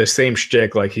the same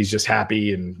shtick, like he's just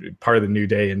happy and part of the New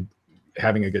Day and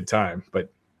having a good time.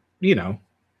 But,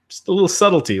 just a little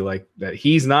subtlety like that.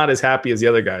 He's not as happy as the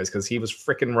other guys because he was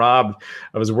freaking robbed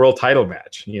of his world title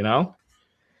match, Yeah.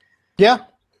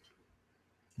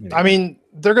 I mean,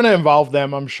 they're going to involve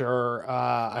them, I'm sure.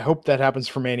 I hope that happens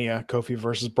for Mania, Kofi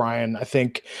versus Bryan. I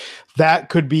think that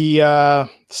could be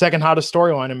second hottest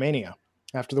storyline in Mania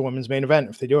after the women's main event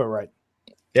if they do it right.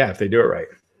 Yeah, if they do it right.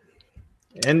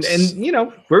 And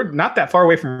we're not that far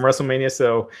away from WrestleMania,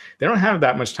 so they don't have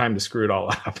that much time to screw it all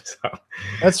up. So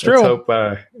that's true. Let's hope,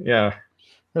 yeah.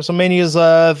 WrestleMania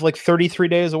is like 33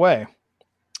 days away.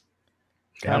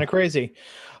 Kind of crazy.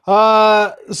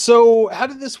 So how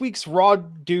did this week's Raw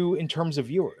do in terms of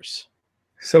viewers?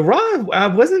 So Raw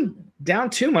wasn't down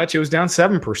too much. It was down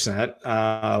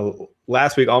 7%.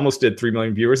 Last week almost did 3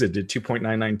 million viewers. It did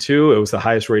 2.992. It was the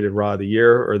highest rated Raw of the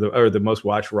year, or the most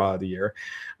watched Raw of the year.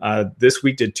 This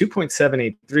week did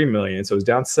 2.783 million. So it was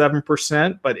down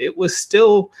 7%, but it was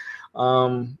still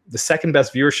the second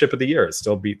best viewership of the year. It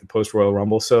still beat the post Royal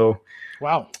Rumble. So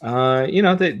wow.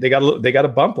 They got a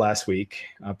bump last week.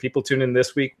 People tune in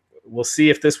this week. We'll see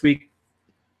if this week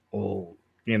will,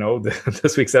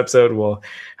 this week's episode will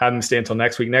have them stay until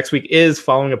next week. Next week is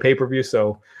following a pay-per-view,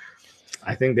 so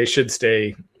I think they should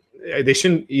stay. They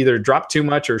shouldn't either drop too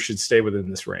much or should stay within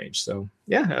this range. So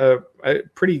yeah, a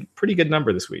pretty good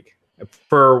number this week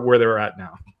for where they're at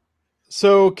now.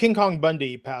 So King Kong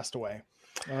Bundy passed away.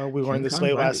 We learned this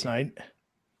late last night.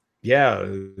 Yeah,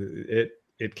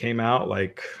 it came out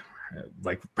like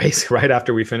basically right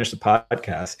after we finished the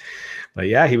podcast. But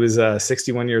yeah, he was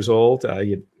 61 years old.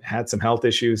 He had some health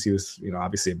issues. He was,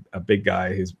 obviously a big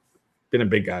guy. He's been a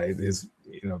big guy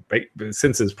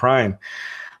since his prime.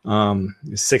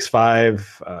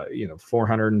 6'5",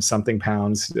 400 and something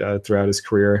pounds throughout his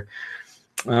career.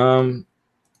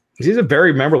 He's a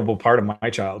very memorable part of my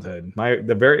childhood.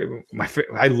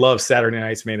 I love Saturday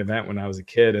Night's Main Event when I was a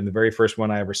kid, and the very first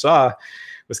one I ever saw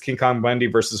was King Kong Bundy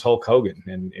versus Hulk Hogan,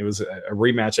 and it was a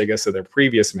rematch, I guess, of their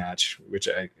previous match, which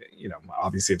I,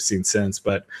 obviously have seen since.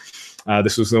 But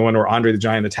this was the one where Andre the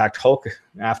Giant attacked Hulk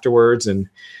afterwards, and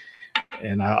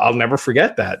I'll never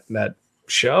forget that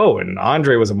show. And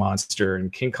Andre was a monster,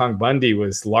 and King Kong Bundy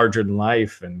was larger than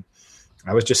life, and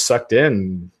I was just sucked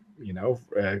in.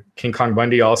 King Kong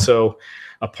Bundy also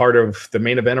a part of the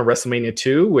main event of WrestleMania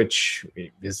 2, which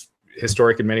is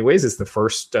historic in many ways. It's the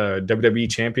first WWE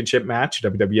Championship match,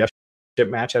 WWF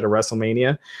match at a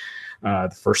WrestleMania,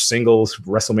 the first singles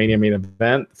WrestleMania main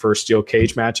event, the first steel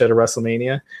cage match at a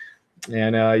WrestleMania,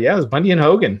 and it was Bundy and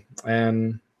Hogan,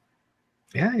 and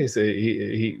yeah,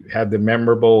 he had the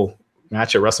memorable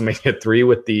match at WrestleMania 3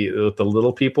 with the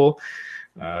little people,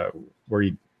 where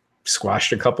he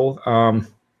squashed a couple.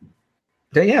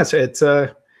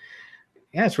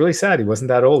 It's really sad. He wasn't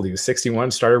that old. He was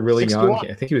 61, started really 61. Young.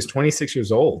 I think he was 26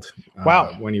 years old.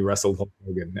 Wow. When he wrestled Hulk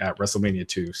Hogan at WrestleMania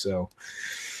 2. So,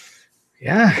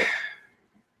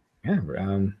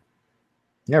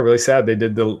 really sad. They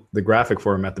did the graphic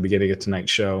for him at the beginning of tonight's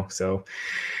show. So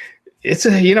it's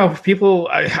people.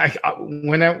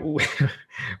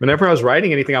 Whenever I was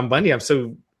writing anything on Bundy,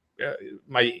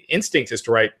 my instinct is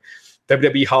to write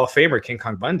WWE Hall of Famer King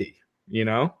Kong Bundy.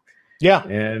 Yeah,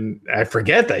 and I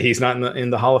forget that he's not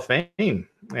in the Hall of Fame.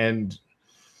 And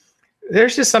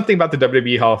there's just something about the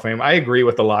WWE Hall of Fame. I agree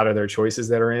with a lot of their choices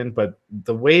that are in, but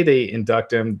the way they induct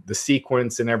them, the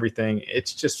sequence and everything,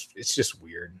 it's just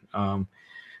weird.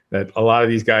 That a lot of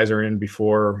these guys are in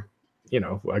before,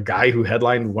 a guy who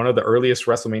headlined one of the earliest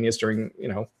WrestleManias during,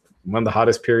 one of the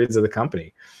hottest periods of the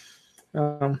company.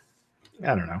 I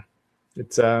don't know.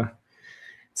 It's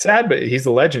sad, but he's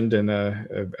a legend and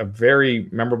a very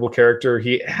memorable character.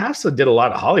 He also did a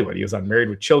lot of Hollywood. He was on Married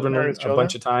with Children a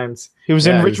bunch of times. He was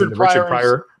in Richard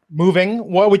Pryor's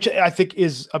Moving, which I think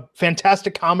is a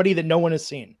fantastic comedy that no one has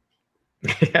seen.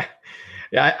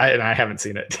 Yeah, I haven't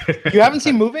seen it. You haven't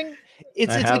seen Moving?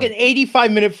 It's like an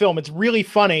 85-minute film. It's really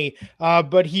funny,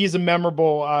 but he's a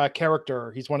memorable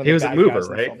character. He's one of the bad guys. He was a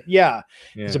mover, right? Yeah,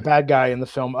 he's a bad guy in the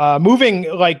film. Moving,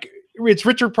 it's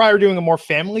Richard Pryor doing a more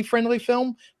family-friendly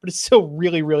film, but it's still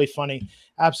really, really funny.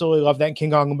 Absolutely love that. And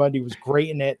King Kong Bundy was great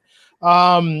in it.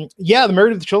 The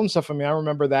Married with the Children stuff. I mean, I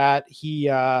remember that. He,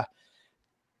 Boy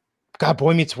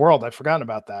Meets World. I'd forgotten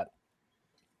about that.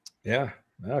 Yeah.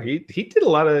 No, he did a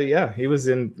lot of, he was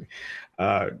in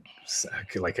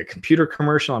like a computer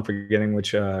commercial. I'm forgetting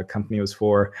which company it was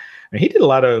for. And he did a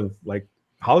lot of like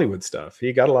Hollywood stuff.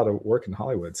 He got a lot of work in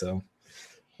Hollywood. So,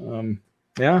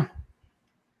 yeah.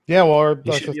 Yeah, well,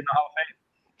 he should be in the Hall of Fame.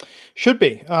 Should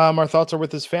be. Our thoughts are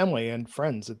with his family and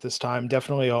friends at this time.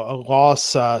 Definitely a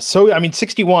loss.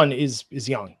 61 is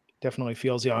young. Definitely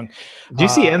feels young. Do you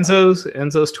see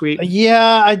Enzo's tweet?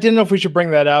 Yeah, I didn't know if we should bring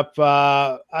that up.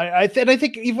 I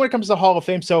think even when it comes to Hall of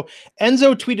Fame, so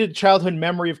Enzo tweeted a childhood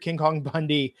memory of King Kong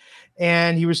Bundy,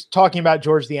 and he was talking about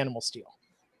George the Animal Steele.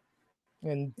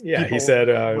 And yeah, he said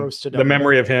the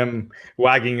memory of him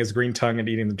wagging his green tongue and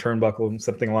eating the turnbuckle,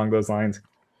 something along those lines.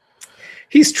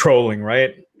 He's trolling,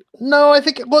 right? No, I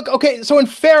think, look, okay, so in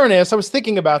fairness, I was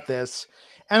thinking about this,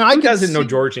 and Who doesn't know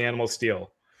George the Animal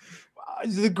Steele?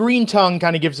 The green tongue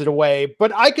kind of gives it away,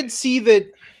 but I could see that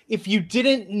if you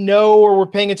didn't know or were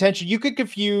paying attention, you could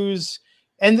confuse,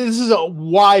 and this is a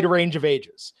wide range of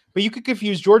ages, but you could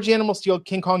confuse George the Animal Steele,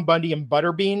 King Kong Bundy, and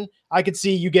Butterbean. I could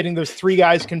see you getting those three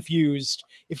guys confused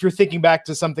if you're thinking back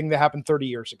to something that happened 30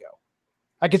 years ago.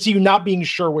 I could see you not being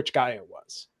sure which guy it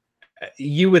was.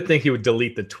 You would think he would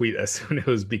delete the tweet as soon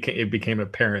as it became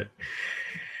apparent.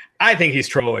 I think he's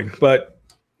trolling, but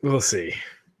we'll see.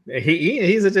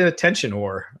 He's an attention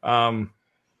whore.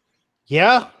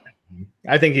 Yeah,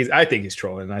 I think he's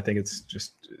trolling. I think it's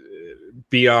just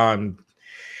beyond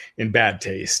in bad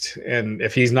taste. And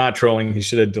if he's not trolling, he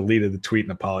should have deleted the tweet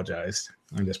and apologized.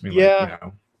 I'm just being yeah.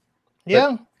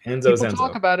 Enzo's People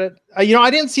talk about it. I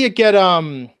didn't see it get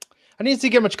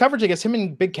much coverage. I guess him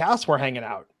and Big Cass were hanging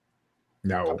out.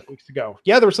 No, a couple weeks ago.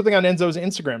 Yeah, there was something on Enzo's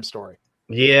Instagram story.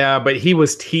 Yeah, but he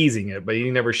was teasing it, but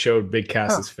he never showed Big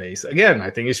Cass's face. Again,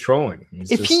 I think he's trolling.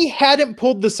 If he hadn't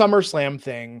pulled the SummerSlam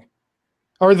thing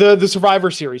or the Survivor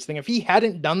Series thing, if he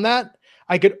hadn't done that,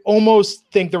 I could almost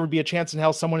think there would be a chance in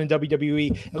hell someone in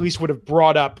WWE at least would have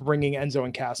brought up bringing Enzo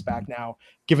and Cass back now,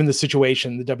 given the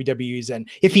situation the WWE's in,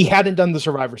 if he hadn't done the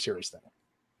Survivor Series thing.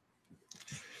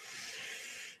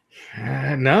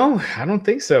 No, I don't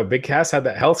think so. Big Cass had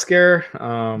that health scare.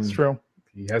 It's true.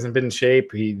 He hasn't been in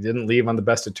shape. He didn't leave on the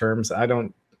best of terms. I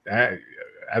don't,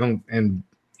 and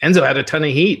Enzo had a ton of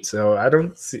heat. So I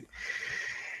don't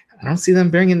see them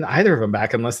bringing either of them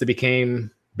back unless they became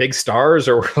big stars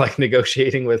or were like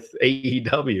negotiating with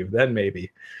AEW. Then maybe.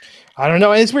 I don't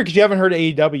know. And it's weird because you haven't heard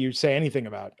AEW say anything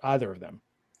about either of them.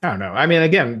 I don't know. I mean,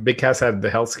 again, Big Cass had the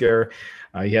health scare.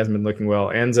 He hasn't been looking well.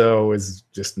 Enzo is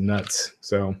just nuts.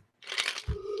 So,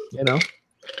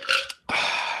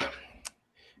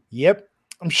 Yep.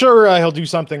 I'm sure he'll do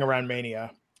something around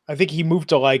Mania. I think he moved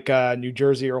to like New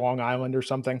Jersey or Long Island or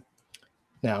something.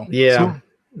 Now, yeah,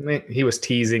 he was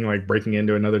teasing like breaking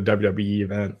into another WWE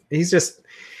event. He's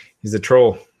a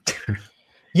troll.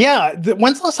 Yeah.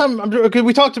 When's the last time?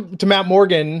 We talked to Matt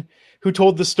Morgan, who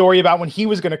told the story about when he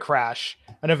was going to crash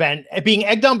an event, being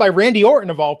egged on by Randy Orton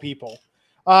of all people,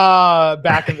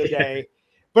 back in the day.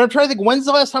 But I'm trying to think, when's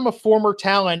the last time a former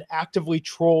talent actively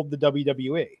trolled the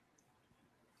WWE?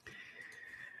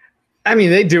 I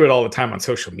mean, they do it all the time on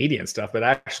social media and stuff, but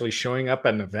actually showing up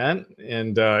at an event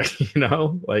and,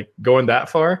 like going that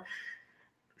far,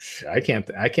 I can't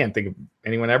think of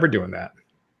anyone ever doing that.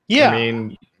 Yeah. I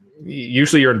mean,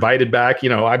 usually you're invited back.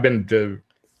 I've been to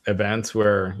events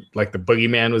where like the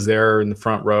Boogeyman was there in the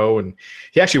front row and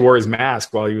he actually wore his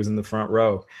mask while he was in the front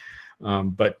row.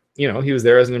 But he was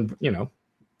there as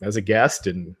a guest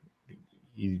and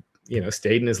he,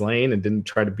 stayed in his lane and didn't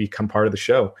try to become part of the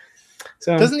show.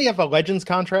 So doesn't he have a Legends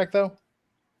contract though?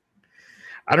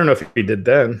 I don't know if he did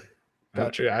then.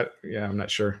 Gotcha. I'm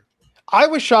not sure. I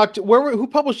was shocked. Who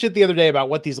published it the other day about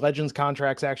what these Legends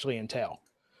contracts actually entail?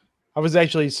 I was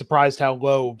actually surprised how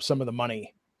low some of the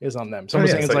money is on them.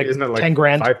 Someone's saying it's like, isn't it like 10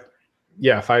 grand? 10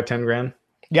 grand.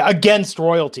 Yeah, against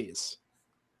royalties.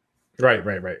 Right.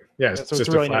 Yeah, So it's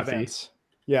really an advance.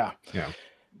 Yeah. Yeah.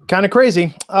 Kind of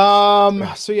crazy.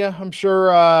 So yeah, I'm sure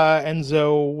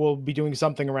Enzo will be doing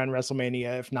something around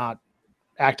WrestleMania, if not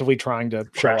actively trying to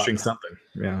crashing something.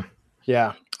 Yeah.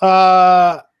 Yeah.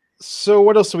 So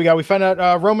what else do we got? We found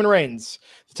out Roman Reigns,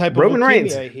 the type of Roman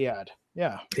Reigns he had.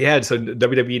 Yeah. So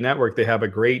WWE Network, they have a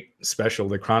great special,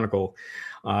 The Chronicle,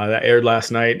 that aired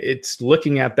last night. It's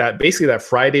looking at that, basically that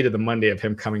Friday to the Monday of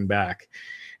him coming back.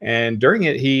 And during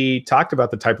it, he talked about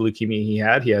the type of leukemia he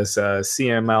had. He has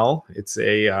CML. It's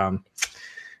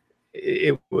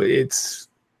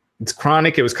it's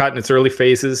chronic. It was caught in its early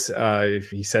phases.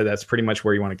 He said that's pretty much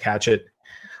where you want to catch it.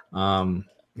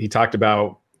 He talked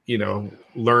about,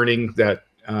 learning that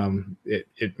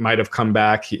it might have come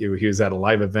back. He was at a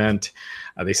live event.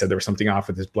 They said there was something off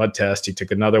with his blood test. He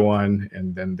took another one,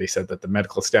 and then they said that the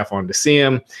medical staff wanted to see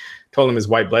him, told him his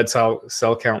white blood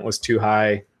cell count was too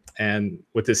high. And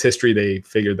with this history, they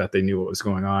figured that they knew what was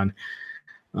going on.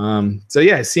 So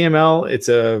yeah, CML,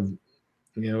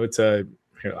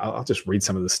 here, I'll just read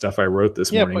some of the stuff I wrote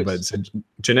this morning, but it's a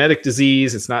genetic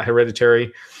disease. It's not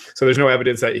hereditary. So there's no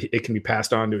evidence that it can be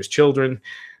passed on to his children,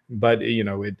 but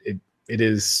it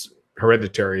is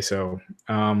hereditary. So,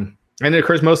 and it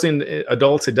occurs mostly in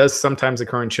adults. It does sometimes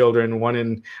occur in children. 1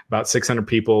 in about 600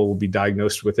 people will be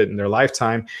diagnosed with it in their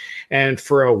lifetime. And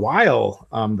for a while,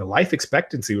 the life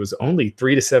expectancy was only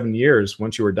 3 to 7 years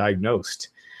once you were diagnosed.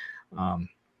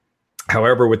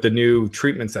 However, with the new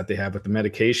treatments that they have with the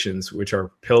medications, which are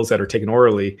pills that are taken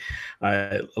orally,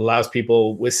 it allows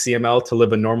people with CML to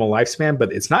live a normal lifespan,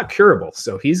 but it's not curable.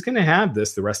 So he's going to have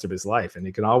this the rest of his life, and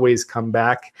he can always come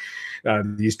back.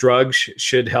 These drugs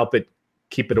should help it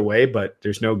keep it away, but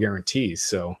there's no guarantees.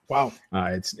 So wow,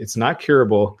 it's not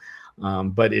curable,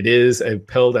 but it is a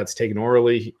pill that's taken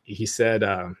orally. He said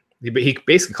he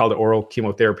basically called it oral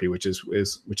chemotherapy, which is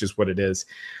what it is.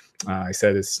 I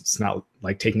said it's not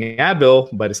like taking Advil,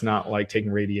 but it's not like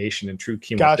taking radiation and true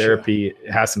chemotherapy. Gotcha.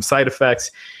 It has some side effects.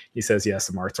 He says he has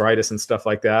some arthritis and stuff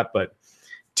like that. But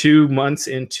 2 months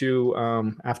into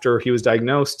after he was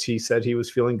diagnosed, he said he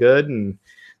was feeling good and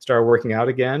started working out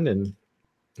again. And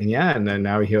then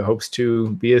now he hopes to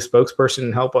be a spokesperson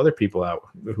and help other people out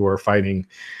who are fighting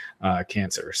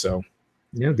cancer. So,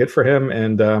 good for him.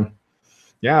 And a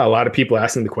lot of people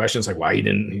asking the questions like why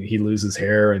didn't he lose his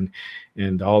hair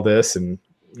and all this. And,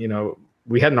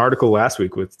 we had an article last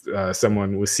week with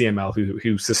someone with CML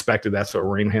who suspected that's what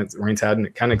Reigns had, and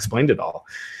it kind of explained it all.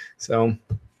 So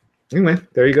anyway,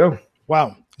 there you go.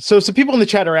 Wow. So some people in the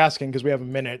chat are asking, because we have a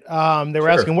minute, they were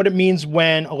asking what it means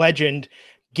when a legend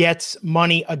gets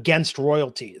money against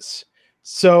royalties.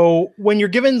 So when you're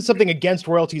given something against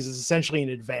royalties, is essentially an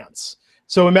advance.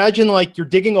 So imagine like you're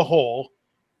digging a hole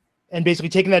and basically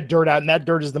taking that dirt out, and that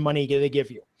dirt is the money they give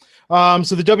you.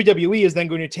 So the WWE is then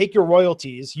going to take your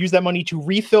royalties, use that money to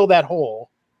refill that hole.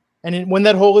 And when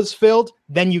that hole is filled,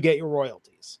 then you get your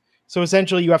royalties. So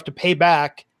essentially you have to pay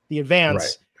back the advance.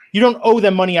 Right. You don't owe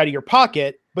them money out of your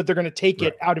pocket, but they're going to take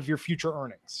it out of your future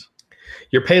earnings.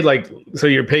 You're paid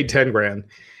you're paid 10 grand.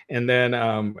 And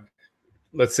then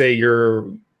let's say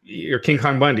you're King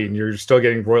Kong Bundy and you're still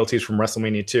getting royalties from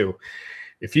WrestleMania 2.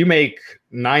 If you make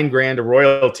 9 grand of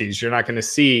royalties, you're not going to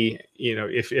see,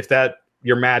 if that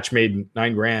your match made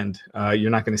 9 grand, you're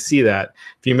not going to see that.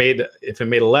 If it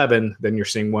made 11, then you're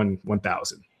seeing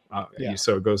 1,000.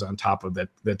 So it goes on top of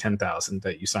the 10,000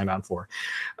 that you signed on for.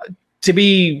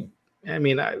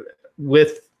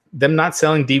 With them not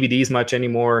selling DVDs much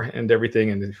anymore and everything,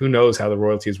 and who knows how the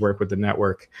royalties work with the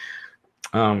network.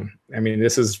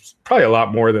 This is probably a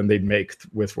lot more than they'd make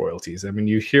with royalties.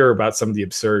 You hear about some of the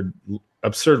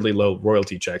absurdly low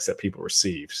royalty checks that people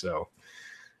receive. So,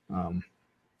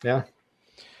 Yeah.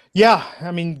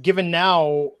 Given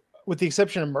now, with the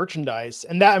exception of merchandise,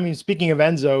 and that, speaking of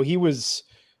Enzo, he was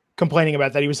complaining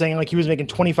about that. He was saying like he was making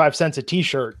 25 cents a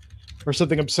t-shirt or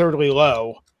something absurdly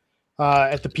low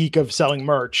at the peak of selling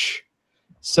merch.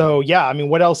 So, yeah,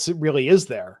 what else really is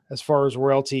there as far as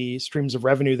royalty streams of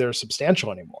revenue that are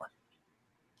substantial anymore?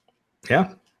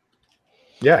 Yeah.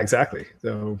 Yeah, exactly.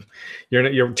 So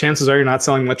your chances are you're not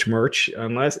selling much merch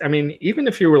unless, even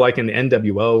if you were like in the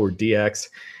NWO or DX,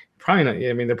 probably not.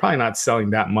 They're probably not selling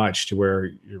that much to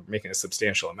where you're making a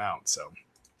substantial amount. So,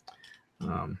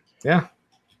 yeah.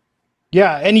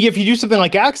 Yeah. And if you do something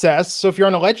like Access, so if you're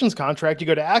on a Legends contract, you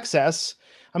go to Access,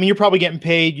 you're probably getting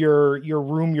paid your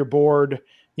room, your board,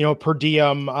 per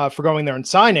diem for going there and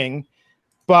signing.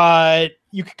 but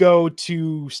you could go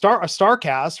to a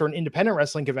Starcast or an independent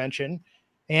wrestling convention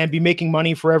and be making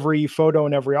money for every photo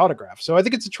and every autograph. So I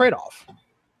think it's a trade-off.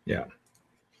 Yeah.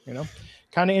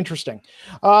 Kind of interesting.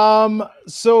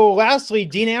 So lastly,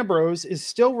 Dean Ambrose is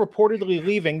still reportedly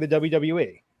leaving the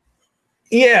WWE.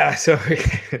 Yeah, so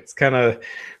it's kind of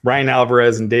Ryan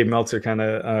Alvarez and Dave Meltzer kind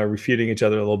of refuting each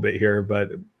other a little bit here.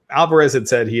 But Alvarez had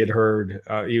said he had heard,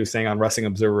 he was saying on Wrestling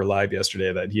Observer Live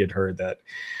yesterday that he had heard that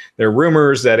there are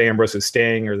rumors that Ambrose is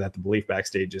staying, or that the belief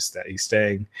backstage is that he's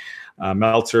staying.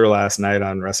 Meltzer last night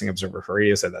on Wrestling Observer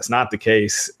Radio said that's not the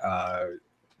case.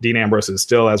 Dean Ambrose is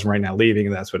still, as of right now, leaving,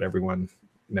 and that's what everyone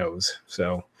knows.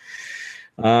 So,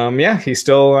 he's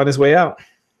still on his way out.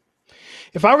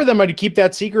 If I were them, I'd keep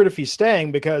that secret if he's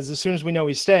staying, because as soon as we know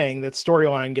he's staying, that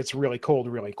storyline gets really cold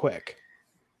really quick.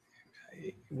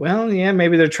 Well, yeah,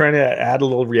 maybe they're trying to add a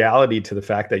little reality to the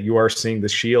fact that you are seeing the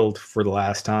Shield for the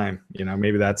last time.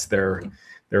 Maybe that's their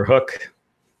hook.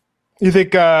 You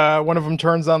think one of them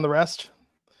turns on the rest?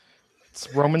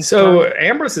 It's Roman's turn? So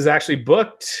Ambrose has actually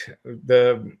booked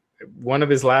one of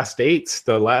his last dates,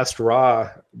 the last Raw,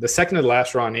 the second to the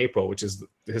last Raw in April, which is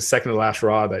his second to last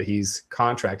Raw that he's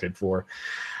contracted for.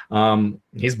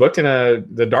 He's booked in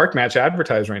the dark match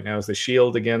advertised right now is the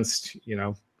Shield against,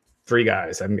 three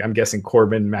guys. I'm guessing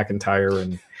Corbin,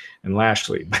 McIntyre, and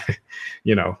Lashley.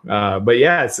 But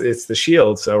yeah, it's the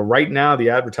Shield. So right now the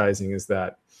advertising is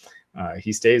that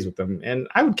he stays with them, and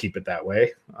I would keep it that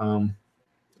way.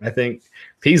 I think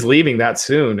if he's leaving that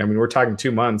soon, I mean, we're talking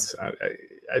 2 months.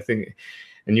 I think,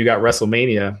 and you got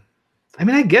WrestleMania. I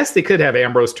mean, I guess they could have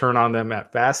Ambrose turn on them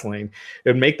at Fastlane. It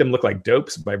would make them look like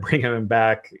dopes by bringing him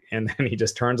back, and then he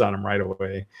just turns on him right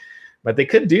away. But they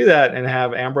could do that and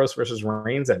have Ambrose versus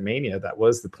Reigns at Mania. That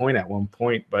was the point at one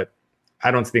point, but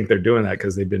I don't think they're doing that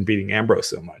because they've been beating Ambrose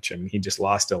so much. I mean, he just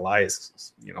lost to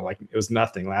Elias, like it was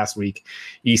nothing last week.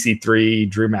 EC3,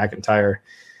 Drew McIntyre.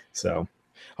 So.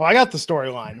 Oh, I got the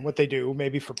storyline. What they do,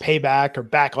 maybe for Payback or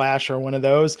Backlash or one of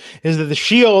those, is that the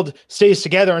Shield stays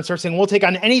together and starts saying, we'll take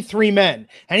on any three men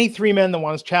that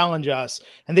want to challenge us.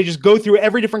 And they just go through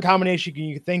every different combination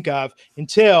you can think of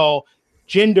until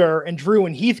Jinder and Drew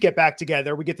and Heath get back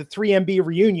together. We get the 3MB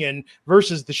reunion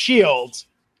versus the Shield.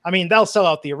 I mean, that'll sell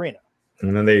out the arena.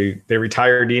 And then they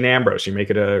retire Dean Ambrose. You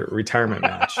make it a retirement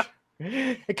match.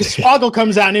 Because Swoggle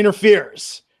comes out and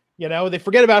interferes. They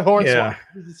forget about Hornswoggle.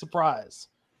 It's a surprise.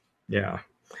 Yeah.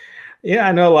 Yeah,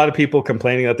 I know a lot of people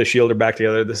complaining that the Shield are back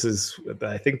together. This is,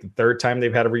 I think, the third time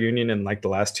they've had a reunion in like the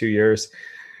last 2 years.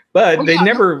 But they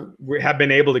never have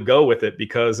been able to go with it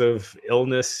because of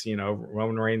illness.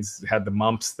 Roman Reigns had the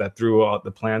mumps that threw all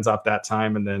the plans off that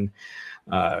time. And then,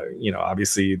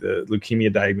 obviously the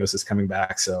leukemia diagnosis coming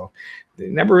back. So they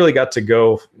never really got to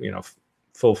go,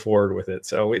 full forward with it.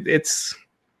 So it's,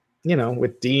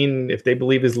 with Dean, if they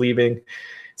believe is leaving,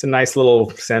 it's a nice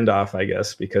little send off, I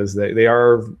guess, because they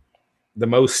are the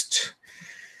most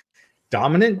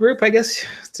dominant group, I guess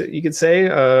you could say,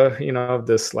 of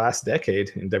this last decade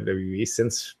in WWE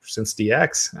since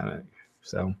DX.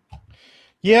 So,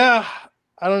 yeah,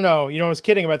 I don't know. I was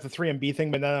kidding about the 3MB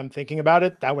thing, but now I'm thinking about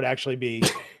it. That would actually be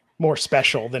more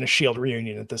special than a Shield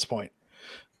reunion at this point.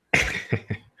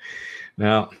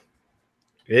 Now,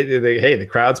 the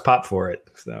crowds pop for it.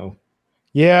 So.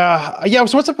 Yeah.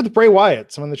 So what's up with Bray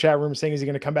Wyatt? Someone in the chat room saying, is he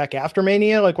going to come back after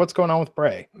Mania? Like, what's going on with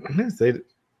Bray?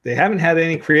 They haven't had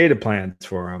any creative plans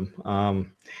for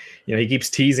him. He keeps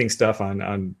teasing stuff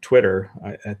on Twitter.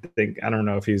 I don't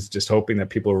know if he's just hoping that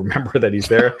people remember that he's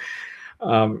there.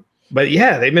 But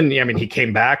yeah, they've been. I mean, he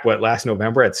came back last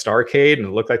November at Starrcade, and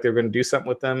it looked like they were going to do something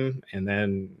with him. And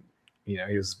then, he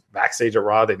was backstage at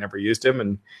Raw. They never used him,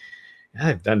 and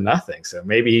they've done nothing. So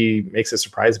maybe he makes a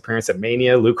surprise appearance at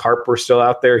Mania. Luke Harper's still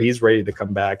out there. He's ready to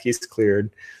come back. He's cleared.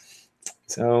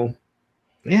 So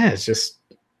yeah, it's just.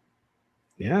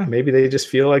 Yeah, maybe they just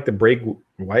feel like the Bray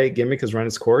Wyatt gimmick has run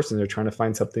its course and they're trying to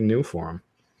find something new for him.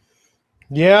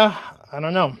 Yeah, I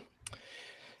don't know.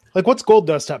 Like, what's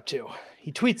Goldust up to?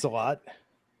 He tweets a lot.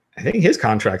 I think his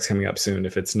contract's coming up soon,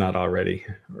 if it's not already.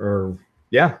 I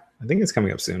think it's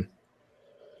coming up soon.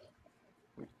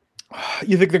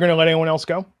 You think they're going to let anyone else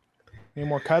go? Any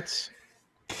more cuts?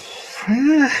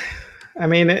 I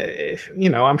mean,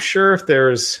 I'm sure if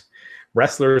there's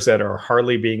wrestlers that are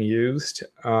hardly being used,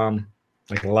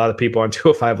 like a lot of people on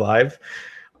 205 Live,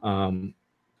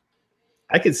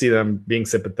 I could see them being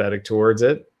sympathetic towards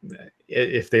it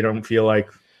if they don't feel like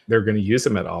they're going to use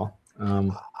them at all.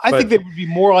 I think they would be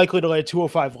more likely to let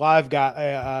 205 Live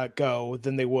go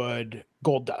than they would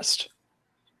Goldust.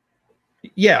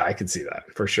 Yeah, I could see that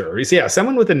for sure. Yeah,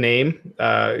 someone with a name,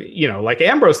 like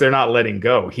Ambrose, they're not letting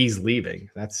go. He's leaving.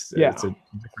 It's a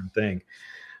different thing.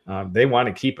 They want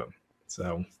to keep him.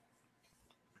 So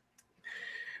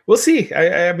we'll see.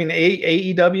 I mean,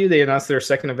 AEW, they announced their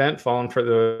second event, Fallen for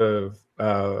the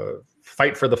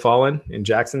Fight for the Fallen in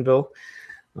Jacksonville.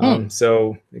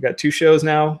 So they got 2 shows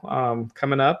now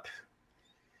coming up.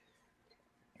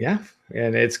 Yeah,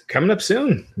 and it's coming up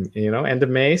soon, end of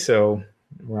May. So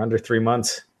we're under 3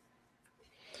 months.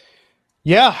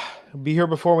 Yeah, it'll be here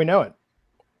before we know it.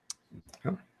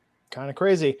 Oh. Kind of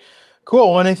crazy.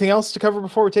 Cool. Anything else to cover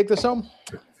before we take this home?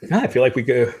 Yeah, I feel like we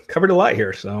covered a lot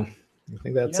here. So I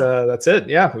think that's it.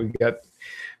 Yeah, we got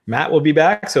Matt will be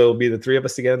back. So it'll be the 3 of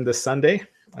us again this Sunday.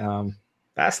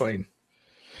 Fastlane.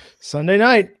 Sunday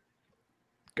night.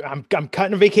 I'm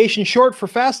cutting a vacation short for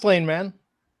Fastlane, man.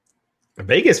 A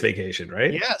Vegas vacation,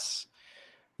 right? Yes.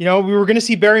 We were going to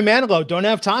see Barry Manilow. Don't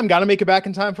have time. Got to make it back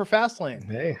in time for Fastlane.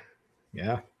 Hey,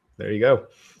 yeah, there you go.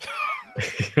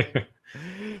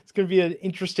 It's going to be an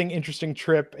interesting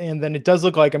trip. And then it does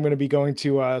look like I'm going to be going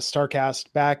to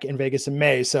StarCast back in Vegas in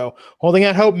May. So holding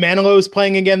out hope Manilow is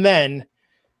playing again then,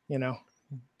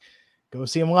 go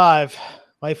see him live.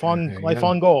 Life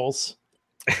on goals.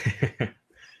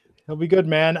 He'll be good,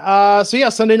 man. So yeah,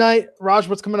 Sunday night. Raj,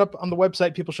 what's coming up on the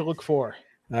website people should look for?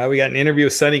 We got an interview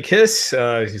with Sonny Kiss.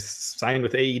 He's signed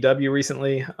with AEW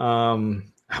recently.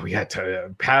 We got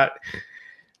Pat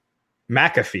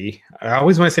McAfee. I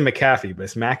always want to say McAfee, but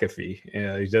it's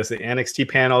McAfee. He does the NXT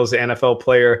panels, NFL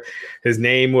player. His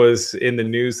name was in the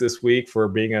news this week for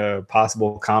being a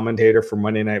possible commentator for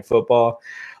Monday Night Football.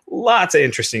 Lots of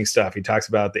interesting stuff. He talks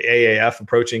about the AAF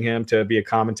approaching him to be a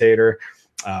commentator.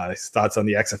 His thoughts on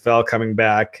the XFL coming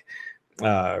back,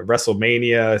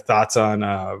 WrestleMania, thoughts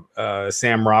on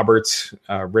Sam Roberts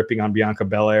ripping on Bianca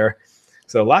Belair.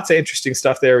 So lots of interesting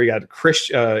stuff there. We got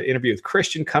interview with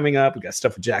Christian coming up. We got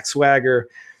stuff with Jack Swagger.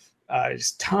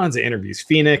 Just tons of interviews.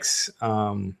 Phoenix,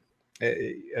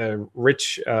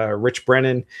 Rich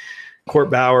Brennan, Court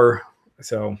Bauer.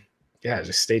 So yeah,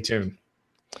 just stay tuned.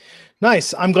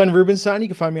 Nice. I'm Glenn Rubenstein. You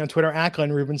can find me on Twitter at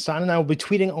Glenn Rubenstein, and I will be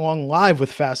tweeting along live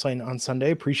with Fastlane on Sunday.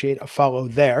 Appreciate a follow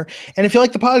there. And if you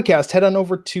like the podcast, head on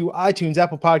over to iTunes,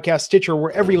 Apple Podcasts, Stitcher,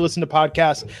 wherever you listen to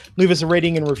podcasts. Leave us a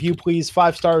rating and review, please.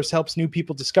 5 stars helps new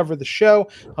people discover the show,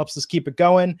 helps us keep it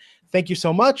going. Thank you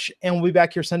so much. And we'll be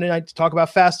back here Sunday night to talk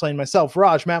about Fastlane. Myself,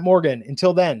 Raj, Matt Morgan.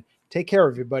 Until then, take care,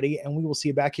 everybody, and we will see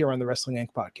you back here on the Wrestling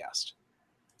Inc. podcast.